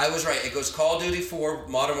I was right. It goes Call of Duty 4,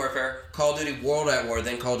 Modern Warfare, Call of Duty World at War,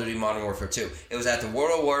 then Call of Duty Modern Warfare 2. It was at the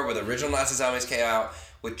World at War where the original Nazi zombies came out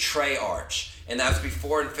with Treyarch. And that was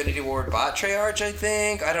before Infinity Ward bought Treyarch, I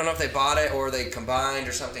think. I don't know if they bought it or they combined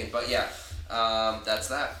or something. But yeah, that's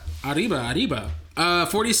that. Arriba.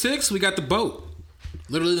 46, we got The Boat.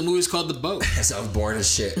 Literally, the movie's called The Boat. That sounds boring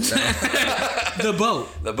as shit. The Boat.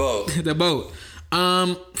 The Boat. The Boat.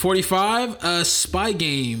 45, Spy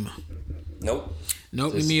Game. Nope.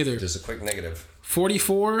 Nope, me neither. Just a quick negative.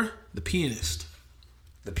 44, The Pianist.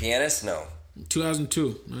 The Pianist? No.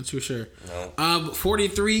 2002. Not too sure. No.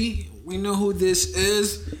 43, we know who this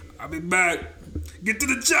is. I'll be back. Get to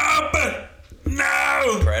the job.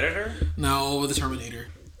 No. Predator? No, The Terminator.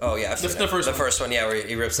 Oh, yeah. The first one, yeah, where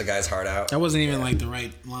he rips the guy's heart out. That wasn't even like the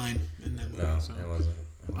right line in that movie. No, so. it wasn't.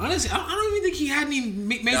 Honestly, I don't even think he had any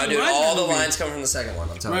major No, dude, lines. all the lines come from the second one.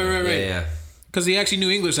 I'm telling you. Right. Yeah. Because he actually knew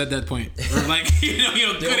English at that point. Or like,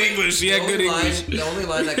 good English. He had good English. The only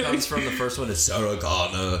line that comes from the first one is Sarah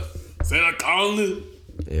Connor. Sarah Connor.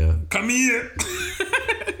 Yeah. Come here.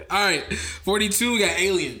 All right. 42, we got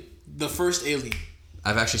Alien. The first Alien.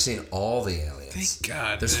 I've actually seen all the Aliens. Thank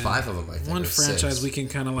God. There's man. 5 of them, I think. One There's franchise 6. we can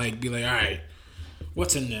kind of like be like, all right,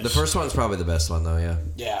 what's in this? The first one's probably the best one, though, yeah.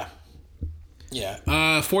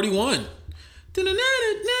 Yeah. 41.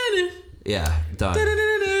 Yeah, done.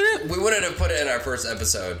 We wouldn't have put it in our first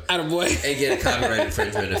episode Attaboy. and get a copyright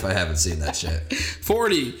infringement if I haven't seen that shit.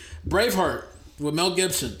 40. Braveheart with Mel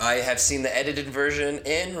Gibson. I have seen the edited version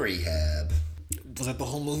in Rehab. Was that the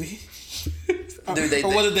whole movie? Dude,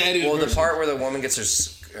 or was it the edited version? The part where the woman gets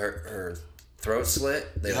her throat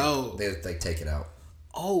slit, they take it out.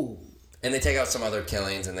 Oh. And they take out some other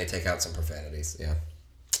killings, and they take out some profanities. Yeah.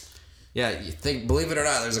 Yeah, believe it or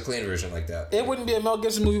not, there's a clean version like that. It wouldn't be a Mel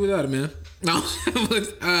Gibson movie without it, man. No.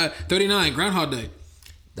 39, Groundhog Day.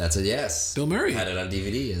 That's a yes. Bill Murray. Had it on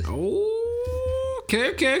DVD. Oh,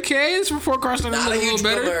 okay. It's before crossing Not a huge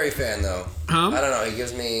Bill Murray fan, though. Huh? I don't know. He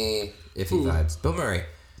gives me iffy vibes. Bill Murray.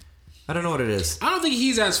 I don't know what it is. I don't think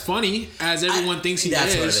he's as funny as everyone thinks he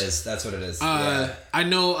is. That's what it is. Yeah. I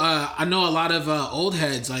know a lot of old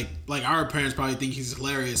heads like our parents probably think he's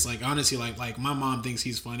hilarious. Like honestly, like my mom thinks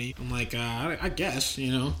he's funny. I'm like I guess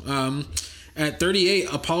At 38,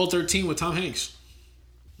 Apollo 13 with Tom Hanks.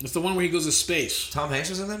 It's the one where he goes to space. Tom Hanks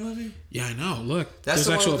was in that movie? Yeah, I know. Look, that's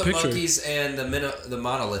there's the one with the picture. monkeys and the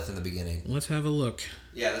monolith in the beginning. Let's have a look.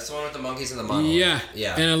 Yeah, that's the one with the monkeys and the monolith.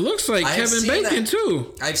 Yeah. And it looks like Kevin Bacon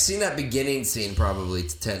too. I've seen that beginning scene probably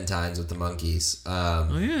 10 times with the monkeys.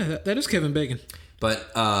 That is Kevin Bacon.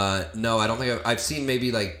 But no, I don't think I've seen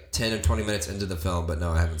maybe like 10 or 20 minutes into the film, but no,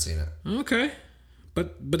 I haven't seen it. Okay,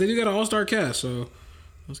 but they do got an all-star cast, so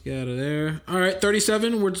let's get out of there. All right,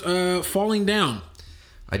 37. We're Falling Down.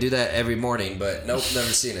 I do that every morning, but nope, never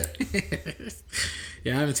seen it.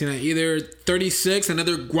 Yeah, I haven't seen that either. 36,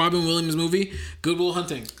 another Robin Williams movie, Good Will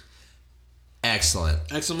Hunting. Excellent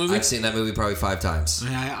movie. I've seen that movie probably 5 times. I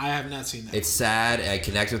have not seen that. It's sad. I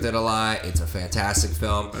connect with it a lot. It's a fantastic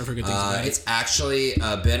film. I forget things about it. It's actually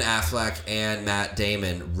Ben Affleck and Matt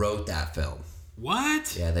Damon wrote that film.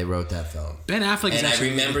 What? Yeah, they wrote that film. Ben Affleck is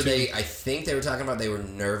actually. And I remember I think they were talking about they were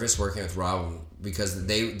nervous working with Robin because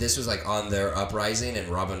this was like on their uprising, and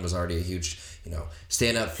Robin was already a huge,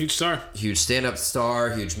 stand-up, huge stand-up star,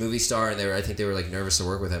 huge movie star, and I think they were like nervous to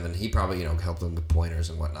work with him, and he probably helped them with pointers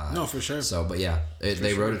and whatnot. No, for sure. So, but yeah,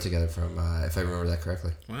 they wrote it together from if I remember that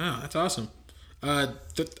correctly. Wow, that's awesome. At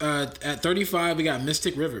 35, we got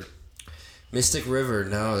Mystic River. Mystic River,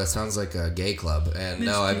 no, that sounds like a gay club, and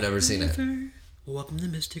no, I've never seen it. Welcome to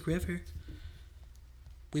Mystic River.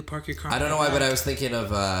 We park your car. I don't know why, but I was thinking of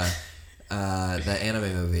the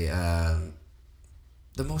anime movie.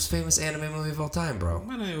 The most famous anime movie of all time, bro.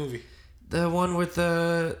 What anime movie? The one with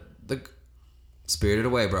the Spirited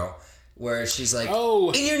Away, bro. Where she's like, Oh.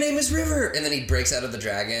 and your name is River. And then he breaks out of the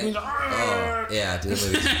dragon. Oh, yeah, dude,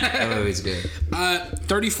 that movie's good.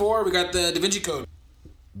 34, we got the Da Vinci Code.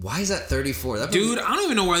 Why is that 34? That movie, Dude, I don't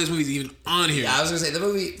even know why this movie's even on here. yeah, I was going to say, the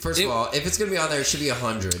movie, first of all, if it's going to be on there, it should be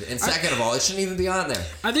 100. And second of all, it shouldn't even be on there.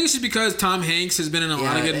 I think it's just because Tom Hanks has been in a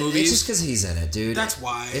lot of good movies. It's just because he's in it, dude. That's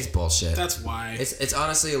why. It's bullshit. That's why. It's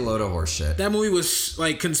honestly a load of horse shit. That movie was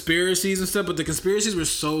like conspiracies and stuff, but the conspiracies were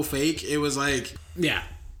so fake. It was like, yeah,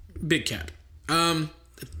 big cap.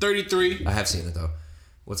 33. I have seen it, though.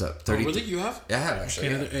 What's up? 30? Oh, really? You have? Yeah, I have, actually.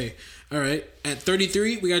 Okay, Yeah. another A. All right. At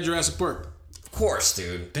 33, we got Jurassic Park. Of course,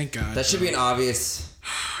 dude. Thank God. That should be an obvious...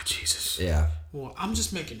 Oh, Jesus. Yeah. Well, I'm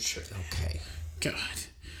just making sure. Okay. God.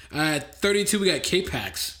 At 32, we got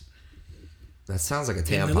K-Pax. That sounds like a And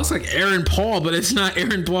tampon. it looks like Aaron Paul, but it's not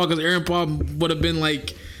Aaron Paul because Aaron Paul would have been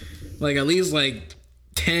like at least like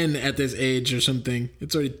 10 at this age or something.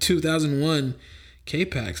 It's already 2001.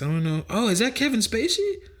 K-Pax. I don't know. Oh, is that Kevin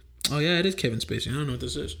Spacey? Oh yeah, it is Kevin Spacey. I don't know what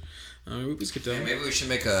this is. We skip that. Maybe we should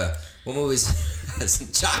make what movies has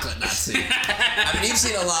chocolate Nazi? I mean, you've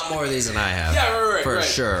seen a lot more of these than I have. Yeah, right, for right.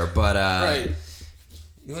 sure. But Right.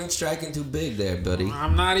 you ain't striking too big there, buddy.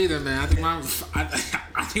 I'm not either, man. I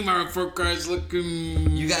think my report card's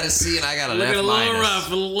looking. You got a C and I got an looking F a little minus. rough.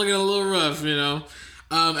 Looking a little rough, you know.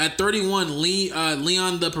 At 31,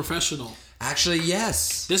 Leon the Professional. Actually,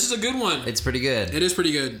 yes. This is a good one. It's pretty good. It is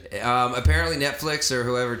pretty good. Apparently, Netflix or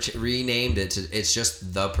whoever renamed it to it's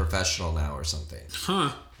just The Professional now or something.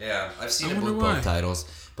 Huh. Yeah, I've seen I it with wonder why. both titles.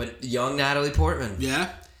 But young Natalie Portman. Yeah.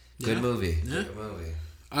 Good Yeah. movie. Yeah. Good movie.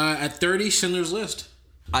 At 30, Schindler's List.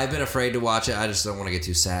 I've been afraid to watch it. I just don't want to get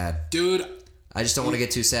too sad. Dude. I just don't want to get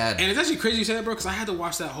too sad. And it's actually crazy you said that, bro, because I had to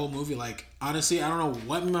watch that whole movie. Like, honestly, I don't know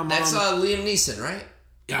what my mom... That's Liam Neeson, right?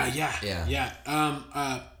 Yeah.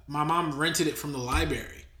 My mom rented it from the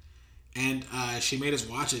library. And she made us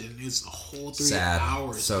watch it, and it's a whole 3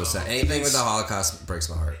 hours. So bro. sad. Anything with the Holocaust breaks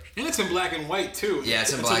my heart. And it's in black and white, too. Yeah,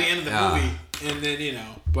 it's in Until black. the end of the movie. And then, you know,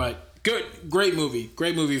 but good. Great movie.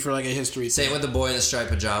 Great movie for, like, a history. Same with the boy in the striped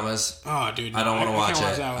pajamas. Oh, dude. I don't want to watch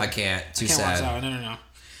can't it. that one. I can't. Too I can't sad. watch that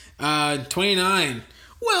one. No. 29.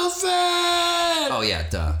 Wilson! Oh, yeah,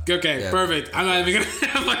 duh. Okay, Yeah. perfect. I'm not even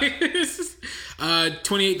gonna. I'm like,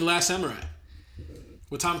 28, The Last Samurai,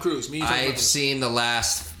 with Tom Cruise. Me, and you talked about I've this. seen the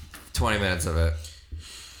last 20 minutes of it.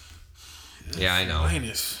 Yeah, I know.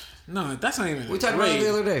 Minus. No, that's not even. We talked about it the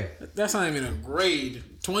other day. That's not even a grade.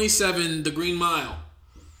 27, The Green Mile.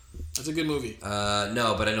 That's a good movie.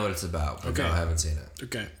 No, but I know what it's about. But Okay. no, I haven't seen it.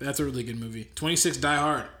 Okay, that's a really good movie. 26, Die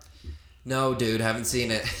Hard. No, dude, haven't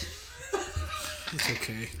seen it. It's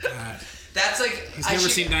okay. God. That's like He's never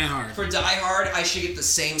seen Die Hard. For Die Hard, I should get the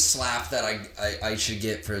same slap that I should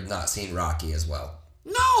get for not seeing Rocky as well.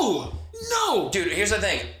 No, Dude, here's the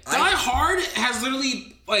thing. Die Hard has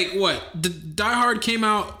literally like what? Die Hard came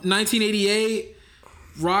out 1988.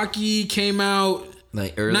 Rocky came out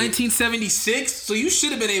Like early. 1976. So you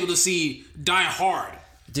should have been able to see Die Hard.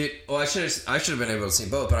 Dude, well, I should have been able to see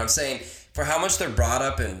both, but I'm saying for how much they're brought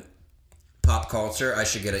up in pop culture, I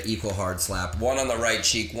should get an equal hard slap. One on the right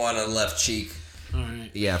cheek, one on the left cheek. All right,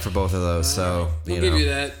 Yeah, for both of those. So we'll give you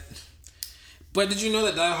that. But did you know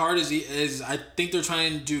that Die Hard is I think they're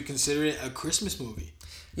trying to consider it a Christmas movie.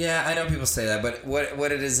 Yeah, I know people say that, but what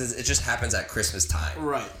it is it just happens at Christmas time.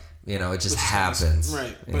 Right. You know, it just Which is happens.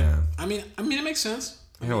 Right. But Yeah. I mean it makes sense.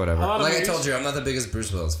 Yeah, whatever. A lot of Like I movies- told you, I'm not the biggest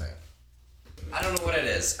Bruce Willis fan. I don't know what it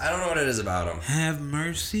is. I don't know what it is about him. Have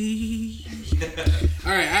mercy.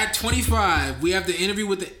 All right, at 25, we have the Interview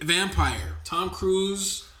with the Vampire. Tom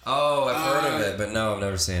Cruise. Oh, I've heard of it, but no, I've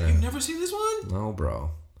never seen it. Never seen this one? No,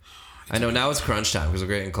 bro. I know now it's crunch time because we're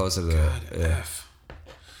getting closer to the. Yeah. F.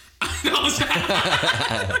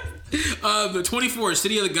 But 24,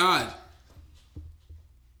 City of the God.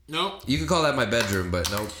 Nope. You could call that my bedroom,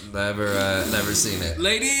 but nope, never seen it.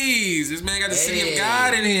 Ladies, this man got the City Hey. of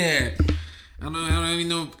God in here. I don't even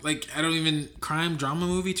know. Like, I don't even crime drama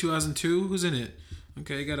movie 2002. Who's in it?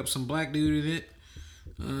 Okay, got up some black dude in it.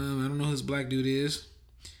 I don't know who this black dude is.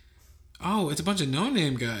 Oh, it's a bunch of no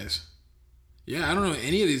name guys. Yeah, I don't know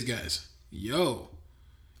any of these guys. Yo,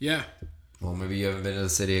 yeah. Well, maybe you haven't been to the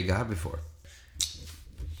City of God before.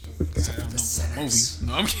 I don't know movies.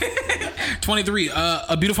 No, I'm kidding. 23.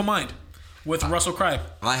 A Beautiful Mind with Russell Crowe.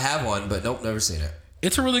 I have one, but nope, never seen it.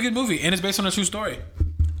 It's a really good movie, and it's based on a true story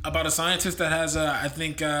about a scientist that has, I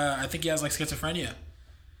think he has like schizophrenia,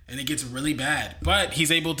 and it gets really bad. But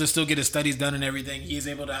he's able to still get his studies done and everything. He's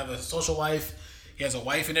able to have a social life. He has a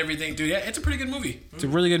wife and everything, dude. Yeah, it's a pretty good movie. It's a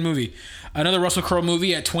really good movie. Another Russell Crowe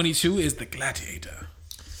movie at 22 is The Gladiator.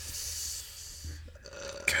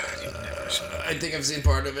 God, you've never seen it. I think I've seen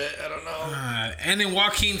part of it. I don't know. And then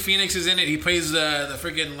Joaquin Phoenix is in it. He plays the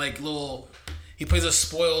freaking like little. He plays a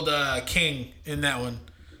spoiled king in that one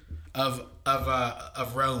of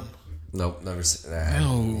Rome. Nope, never seen that.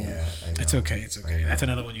 No, Yeah, I know. it's okay. It's okay. That's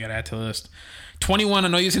another one you gotta add to the list. 21. I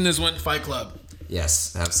know you've seen this one. Fight Club.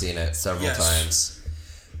 Yes, I've seen it several times.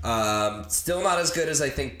 Still not as good as I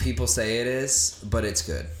think people say it is, but it's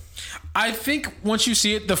good. I think once you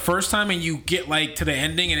see it the first time and you get like to the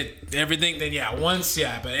ending and everything, then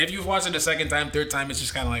but if you watch it the second time, third time, it's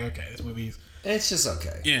just kind of like, okay, this movie's, It's just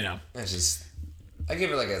okay. you know, It's just, I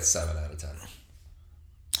give it like a 7 out of 10.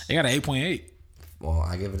 it got an 8.8. Well,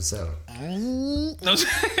 I give it a 7. No,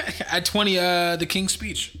 at 20, The King's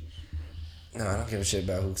Speech. No, I don't give a shit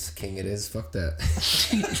about whose king it is. Fuck that.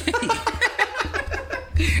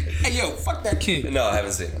 Hey, yo, fuck that king. No, I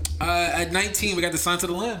haven't seen it. At 19, we got The Silence of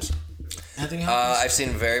the Lambs. Anthony Hopkins. I've seen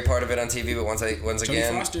very part of it on TV, but once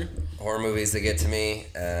again, Foster. horror movies, they get to me,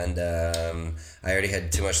 and I already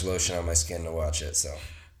had too much lotion on my skin to watch it, so.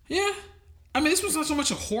 Yeah. I mean, this was not so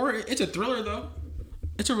much a horror. It's a thriller, though.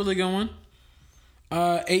 It's a really good one.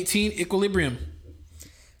 18, Equilibrium.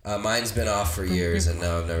 Mine's been off for years, and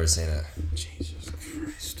no, I've never seen it. Jesus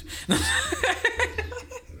Christ.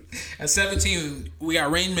 At 17, we got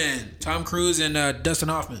Rain Man, Tom Cruise, and Dustin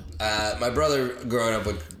Hoffman. My brother growing up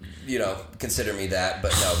would, consider me that,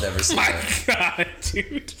 but no, never seen it. My God,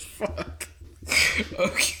 dude. Fuck.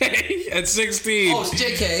 Okay. At 16. Oh, it's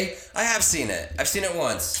JK. I have seen it. I've seen it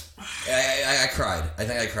once. I cried. I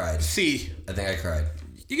think I cried. C. I think I cried.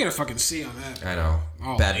 You got a fucking C on that. I know.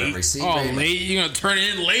 Oh, Bad late. memory. C. Oh, baby. late. You're going to turn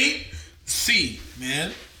it in late? C,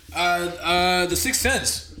 man. The Sixth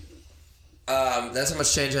Sense. That's how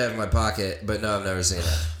much change I have in my pocket, but no, I've never seen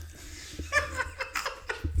it.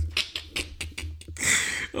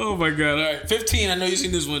 Oh, my God. All right. 15. I know you've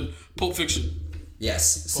seen this one. Pulp Fiction.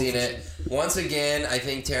 Yes, seen it. Once again, I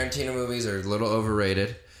think Tarantino movies are a little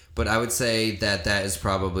overrated, but I would say that is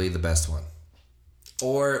probably the best one.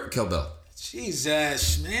 Or Kill Bill.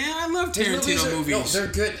 Jesus, man. I love Tarantino movies. No,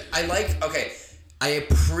 they're good. I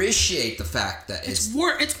appreciate the fact that It's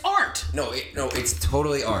art. it's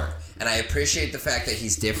totally art. And I appreciate the fact that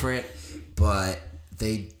he's different, but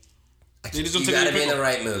you gotta be in the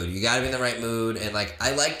right mood. You gotta be in the right mood. And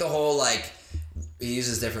I like the whole he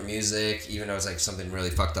uses different music, even though it's something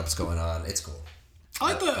really fucked up's going on. It's cool.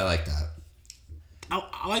 I like that.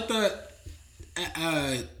 I like the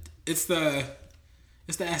it's the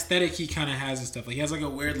aesthetic he kind of has and stuff. He has a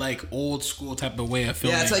weird old school type of way of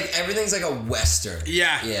filming. Yeah, it's everything's a western.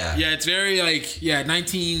 Yeah. It's very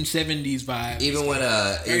 1970s vibe. Even when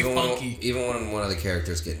funky. even when one of the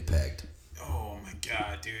characters getting pegged. Oh my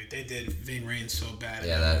God, dude! They did Ving Rhames so bad.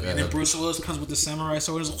 Yeah, and then Bruce Willis comes with the samurai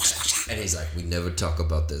sword. And he's like, "We never talk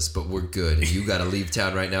about this, but we're good. And you gotta leave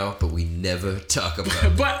town right now, but we never talk about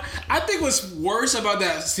it." But I think what's worse about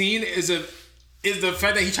that scene is the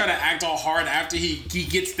fact that he tried to act all hard after he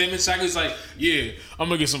gets them in shackles. He's like, yeah, I'm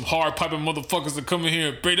gonna get some hard piping motherfuckers to come in here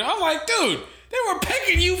and break it. I'm like, dude, they were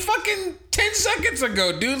pegging you fucking 10 seconds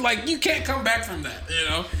ago, dude. You can't come back from that,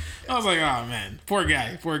 I was like, oh man, poor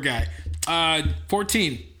guy.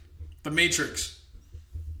 14, The Matrix.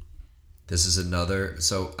 This is another.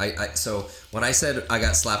 So so when I said I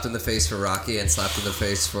got slapped in the face for Rocky and slapped in the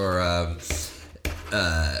face for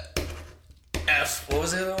F. what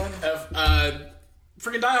was the other one? F.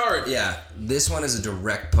 Freaking Die Hard. Yeah, this one is a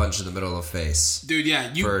direct punch in the middle of the face. Dude,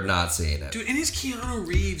 yeah. For not seeing it. Dude, and it's Keanu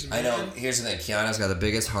Reeves, man. I know. Here's the thing. Keanu's got the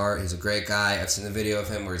biggest heart. He's a great guy. I've seen the video of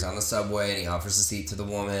him where he's on the subway and he offers a seat to the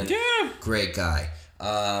woman. Yeah. Great guy.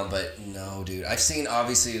 But no, dude. I've seen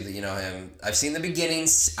obviously him. I've seen the beginning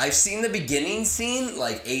scene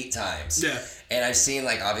 8 times. Yeah. And I've seen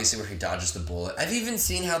obviously where he dodges the bullet. I've even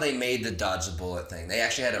seen how they made the dodge the bullet thing. They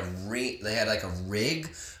actually had a rig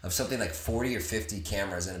of something 40 or 50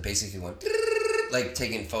 cameras, and it basically went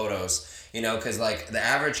taking photos. Because the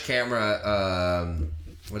average camera,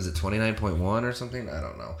 what is it, 29.1 or something? I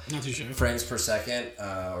don't know. Not too sure. Frames per second,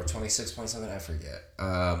 or 26 point something. I forget.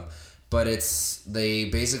 But they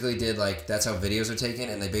basically did that's how videos are taken,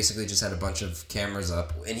 and they basically just had a bunch of cameras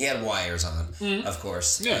up, and he had wires on, of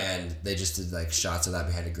course, and they just did shots of that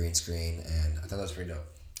behind a green screen, and I thought that was pretty dope.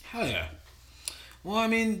 Hell yeah. Well, I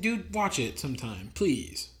mean, dude, watch it sometime,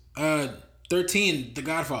 please. 13, The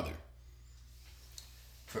Godfather.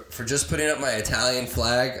 For just putting up my Italian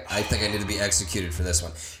flag, I think I need to be executed for this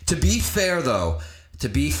one. To be fair,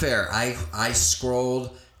 I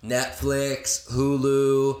scrolled Netflix,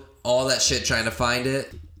 Hulu, all that shit trying to find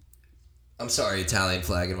it. I'm sorry, Italian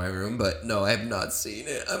flag in my room, but no, I have not seen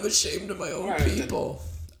it. I'm ashamed of my own people.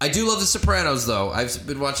 I do love The Sopranos, though. I've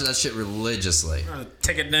been watching that shit religiously.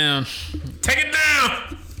 Take it down. Take it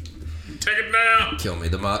down. Take it down. Kill me.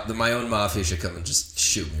 My own mafia should come and just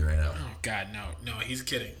shoot me right now. Oh God, no, he's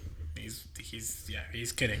kidding.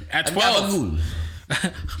 He's kidding. At 12,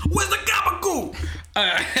 where's the gabagool?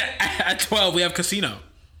 At 12, we have Casino.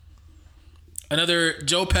 Another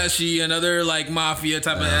Joe Pesci, another like mafia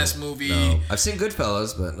type of ass movie. No. I've seen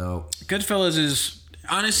Goodfellas, but no. Goodfellas is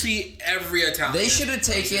honestly every Italian. They should have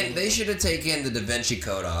taken the Da Vinci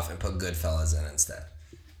Code off and put Goodfellas in instead.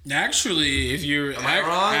 Actually, if you're Am I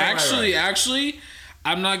wrong? Actually,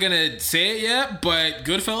 I'm not gonna say it yet, but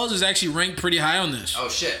Goodfellas is actually ranked pretty high on this. Oh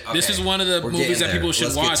shit! Okay. This is one of the movies that people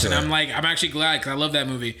should watch, and it. I'm actually glad because I love that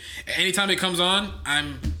movie. Anytime it comes on,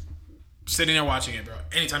 I'm sitting there watching it, bro.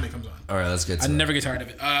 Anytime it comes on. All right, let's get to I it. never get tired of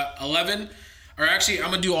it. 11, or actually, I'm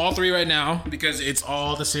gonna do all three right now because it's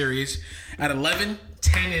all the series. At 11,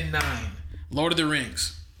 10, and 9, Lord of the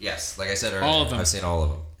Rings. Yes, like I said earlier, All of them. I've seen all of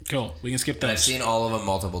them. Cool. We can skip that. And I've seen all of them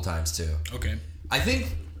multiple times too. Okay. I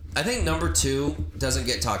think number 2 doesn't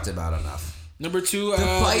get talked about enough. Number 2,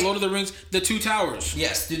 fight- Lord of the Rings, The Two Towers.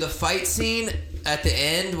 Yes, dude, the fight scene at the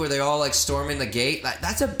end where they all like storming the gate.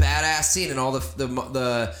 That's a badass scene, and all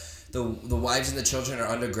the wives and the children are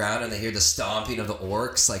underground, and they hear the stomping of the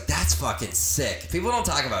orcs. Like that's fucking sick. People don't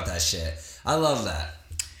talk about that shit. I love that.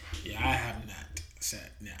 Yeah, I have not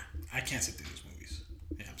said. Nah, I can't sit through these movies.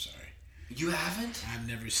 Yeah, I'm sorry. You haven't? I've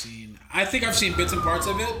never seen. I think I've seen bits and parts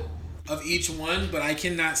of it, of each one, but I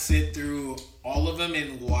cannot sit through all of them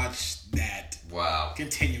and watch that. Wow.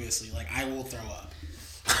 Continuously. Like I will throw up.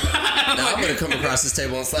 Now I'm gonna come across this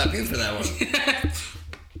table and slap you for that one.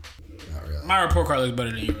 Not really. My report card looks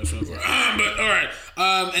better than yours so far. But all right.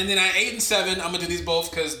 And then at 8 and 7, I'm gonna do these both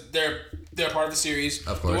because they're part of the series.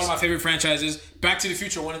 Of course. They're one of my favorite franchises. Back to the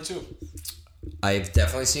Future 1 and 2. I've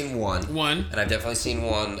definitely seen one. And I've definitely seen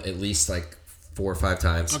one at least like 4 or 5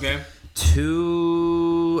 times. Okay.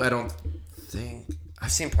 2, I don't think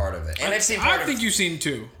I've seen part of it, and I've seen part I of. think you've seen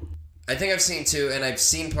 2. I think I've seen 2, and I've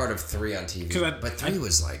seen part of 3 on TV. But 3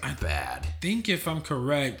 was like bad. I think if I'm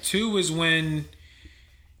correct, 2 is when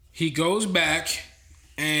he goes back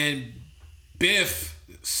and Biff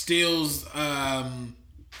steals, I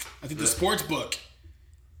think the sports book.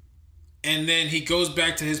 And then he goes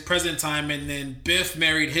back to his present time, and then Biff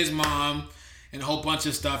married his mom and a whole bunch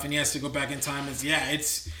of stuff, and he has to go back in time.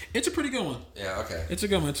 It's a pretty good one. Yeah, okay. It's a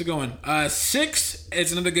good one. 6,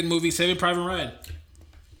 it's another good movie, Saving Private Ryan.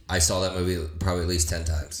 I saw that movie probably at least 10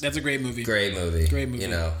 times. That's a great movie. Great movie. You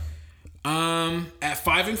know. At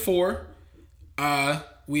 5 and 4,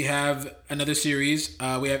 we have another series.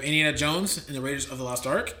 We have Indiana Jones and the Raiders of the Lost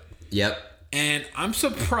Ark. Yep. And I'm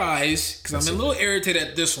surprised because I'm a little irritated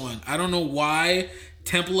at this one. I don't know why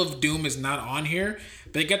Temple of Doom is not on here.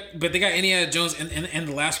 But they got Indiana Jones and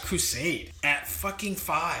the Last Crusade at fucking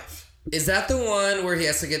 5. Is that the one where he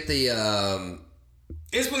has to get the?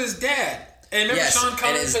 It's with his dad. And remember Yes, Sean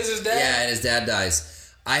Connery plays his dad? Yeah, and his dad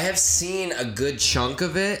dies. I have seen a good chunk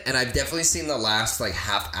of it, and I've definitely seen the last like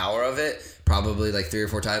half hour of it, probably like 3 or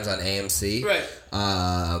 4 times on AMC. Right.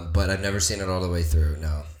 But I've never seen it all the way through.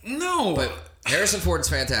 No. No. But Harrison Ford's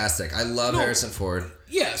fantastic. I love Harrison Ford.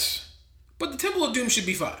 Yes. But the Temple of Doom should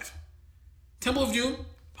be 5. Temple of Doom.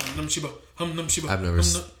 Hum num shiba. Hum num shiba. I've never.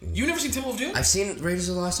 You never seen Temple of Doom? I've seen Raiders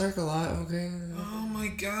of the Lost Ark a lot. Okay. Oh my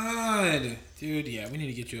god, dude! Yeah, we need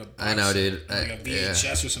to get you a box, I know, dude. like a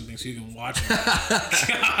VHS or something so you can watch it.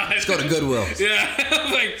 Let's go to Goodwill.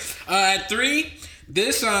 Yeah, at 3,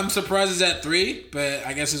 this I'm surprised is at 3, but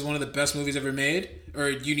I guess is one of the best movies ever made, or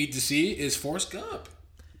you need to see is Forrest Gump.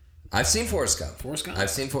 I've seen Forrest Gump.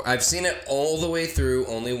 I've seen it all the way through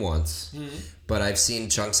only once, but I've seen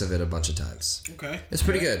chunks of it a bunch of times. Okay, it's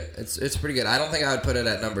pretty good. It's pretty good. I don't think I would put it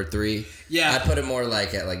at number 3. Yeah, I'd put it more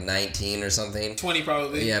like at like 19 or something. 20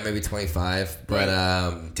 probably. Yeah, maybe 25.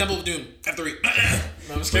 But Temple of Doom at 3. No,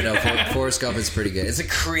 I'm just kidding. But no, Forrest Gump is pretty good. It's a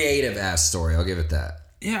creative ass story. I'll give it that.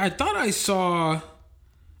 Yeah, I thought I saw.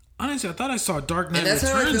 Honestly, I thought I saw Dark Knight And that's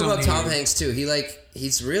Returns. how I feel about Tom here. Hanks too.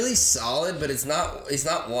 He's really solid, but he's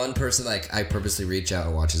not one person like I purposely reach out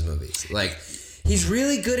and watch his movies. Like he's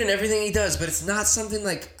really good in everything he does, but it's not something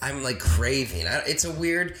like I'm like craving. It's a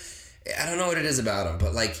weird. I don't know what it is about him,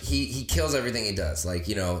 but like he kills everything he does. Like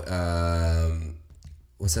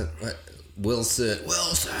what's that? Wilson.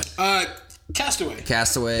 Castaway.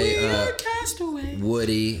 We are Castaway.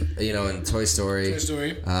 Woody, in Toy Story. Toy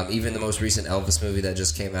Story. Even the most recent Elvis movie that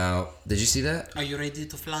just came out. Did you see that? Are you ready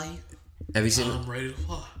to fly? Have you seen? I'm ready to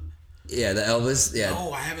fly. Yeah, the Elvis. Yeah.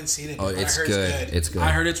 No, I haven't seen it. Oh, But it's I heard good. It's good.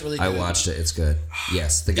 I heard it's really good. I watched it. It's good.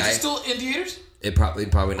 Yes, the guy. Is it still in theaters? It probably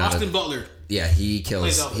not. Austin Butler. Yeah, he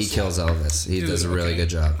kills. Elvis, He kills Elvis. He does a really good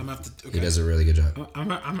job. I'm gonna have to, He does a really good job. I'm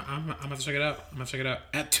gonna have to check it out. I'm gonna check it out.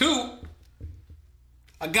 At 2,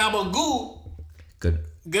 a Gabagoo.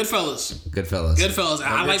 Goodfellas. Goodfellas.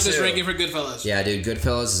 I like this 2. ranking for Goodfellas. Yeah, dude,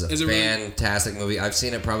 Goodfellas is a fantastic movie. I've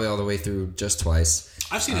seen it probably all the way through just twice.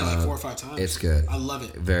 I've seen it like 4 or 5 times. It's good. I love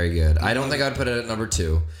it. Very good. I don't think I'd put it at number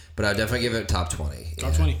 2, but I'd definitely give it top 20.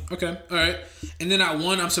 Top 20. Okay. All right. And then at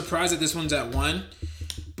 1, I'm surprised that this one's at 1,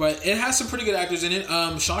 but it has some pretty good actors in it.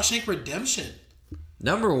 Shawshank Redemption.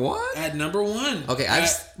 Number 1? At number 1. Okay.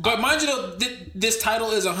 But mind you, though, this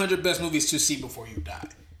title is 100 best movies to see before you die.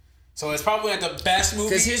 So it's probably like the best movie.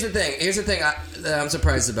 Because here's the thing that I'm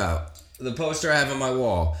surprised about. The poster I have on my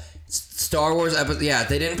wall. Star Wars episode. Yeah,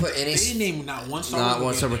 they didn't put any. They didn't name not one Star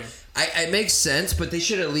Wars. It makes sense, but they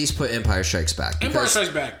should at least put Empire Strikes Back. Empire Strikes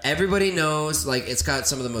Back. Everybody knows, like, it's got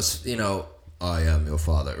some of the most, I am your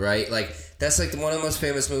father, right? Like, that's like one of the most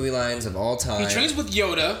famous movie lines of all time. He trains with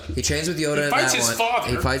Yoda. He fights his father.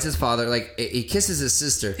 He fights his father. Like, he kisses his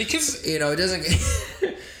sister. He kisses. It doesn't.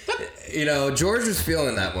 George was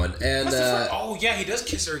feeling that one, and oh yeah, he does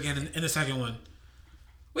kiss her again in the second one.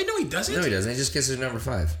 Wait, no, he doesn't. No, he doesn't. He just kisses her number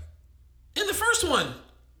 5. In the first one,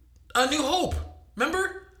 A New Hope.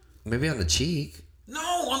 Remember? Maybe on the cheek. No,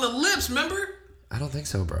 on the lips. Remember? I don't think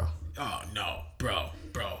so, bro. Oh no, bro.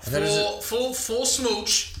 Full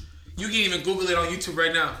smooch. You can even Google it on YouTube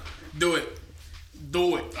right now. Do it.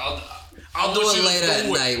 I'll do it later at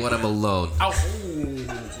night when I'm alone.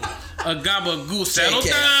 A Gabagoo. Settle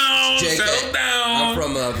down. I'm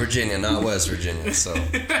from Virginia, not West Virginia, so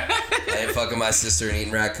I ain't fucking my sister and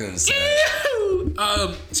eating raccoons tonight.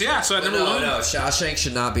 So at number 1. No, Shawshank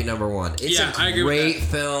should not be number 1. It's a great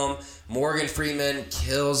film. Morgan Freeman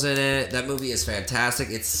kills in it. That movie is fantastic.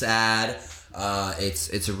 It's sad.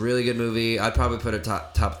 It's a really good movie. I'd probably put it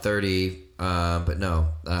top 30, but no.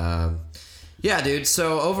 Yeah, dude.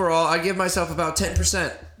 So overall, I'd give myself about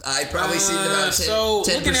 10%. I'd probably seen about 10%. So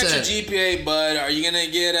looking at your GPA, bud, are you gonna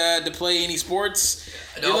get to play any sports?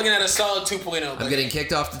 Nope. You're looking at a solid 2.0. I'm getting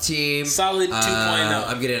kicked off the team. Solid 2.0.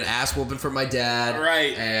 I'm getting an ass whooping from my dad.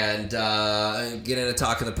 Right. And getting a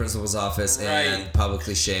talk in the principal's office and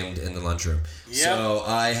publicly shamed in the lunchroom. Yep. So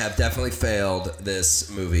I have definitely failed this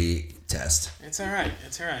movie test. It's all right.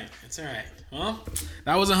 Well,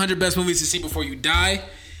 that was 100 best movies to see before you die.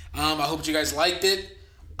 I hope you guys liked it.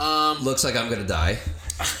 Looks like I'm gonna die.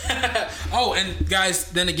 Oh, and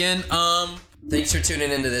guys, then again, thanks for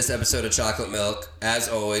tuning into this episode of Chocolate Milk. As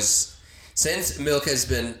always, since milk has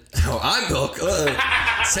been... Oh, I'm milk.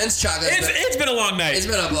 Since chocolate... It's been a long night. It's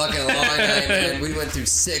been a fucking long night, man. We went through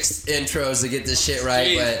 6 intros to get this shit right,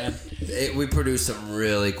 Jeez, but we produced some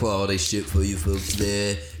really quality shit for you folks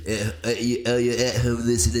there. You at home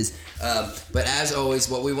listeners. But as always,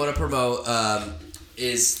 what we want to promote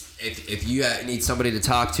is if you need somebody to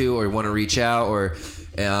talk to or want to reach out or...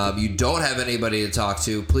 you don't have anybody to talk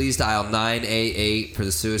to, please dial 988 for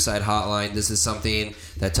the suicide hotline. This is something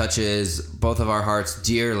that touches both of our hearts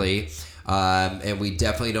dearly, and we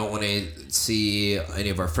definitely don't want to see any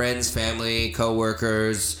of our friends, family,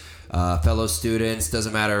 co-workers, fellow students.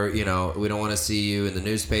 Doesn't matter, we don't want to see you in the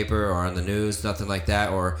newspaper or on the news, nothing like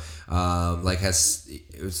that, or it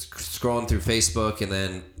was scrolling through Facebook and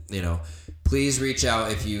then, please reach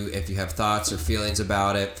out if you have thoughts or feelings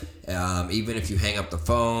about it. Even if you hang up the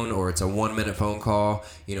phone or it's a 1-minute phone call,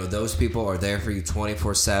 those people are there for you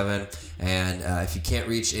 24/7. And if you can't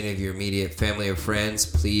reach any of your immediate family or friends,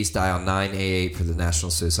 please dial 988 for the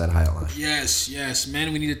National Suicide Hotline. Yes,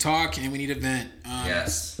 man, we need to talk and we need to vent.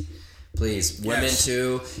 Yes. Please, women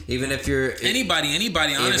too. Even if you're anybody,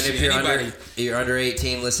 honestly, even if you're under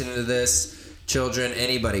 18 listening to this. Children,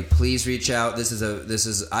 anybody, please reach out. This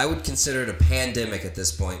is I would consider it a pandemic at this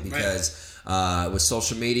point because with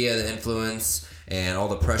social media, the influence, and all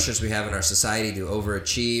the pressures we have in our society to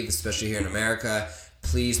overachieve, especially here in America,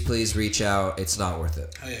 please reach out. It's not worth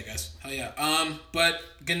it. Hell yeah, guys. Hell yeah. But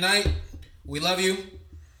good night. We love you.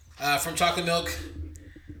 From Chocolate Milk.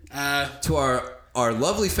 To our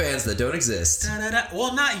lovely fans that don't exist.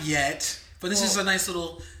 Well, not yet. But this is a nice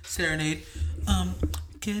little serenade.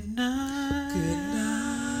 Good night. Good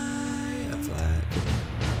night. I'm flat.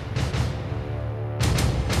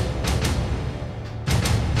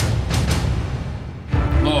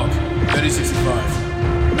 Log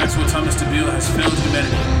 3065. Maxwell Thomas DeBeale has failed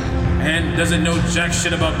humanity and doesn't know jack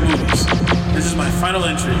shit about movies. This is my final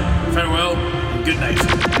entry. Farewell and good night.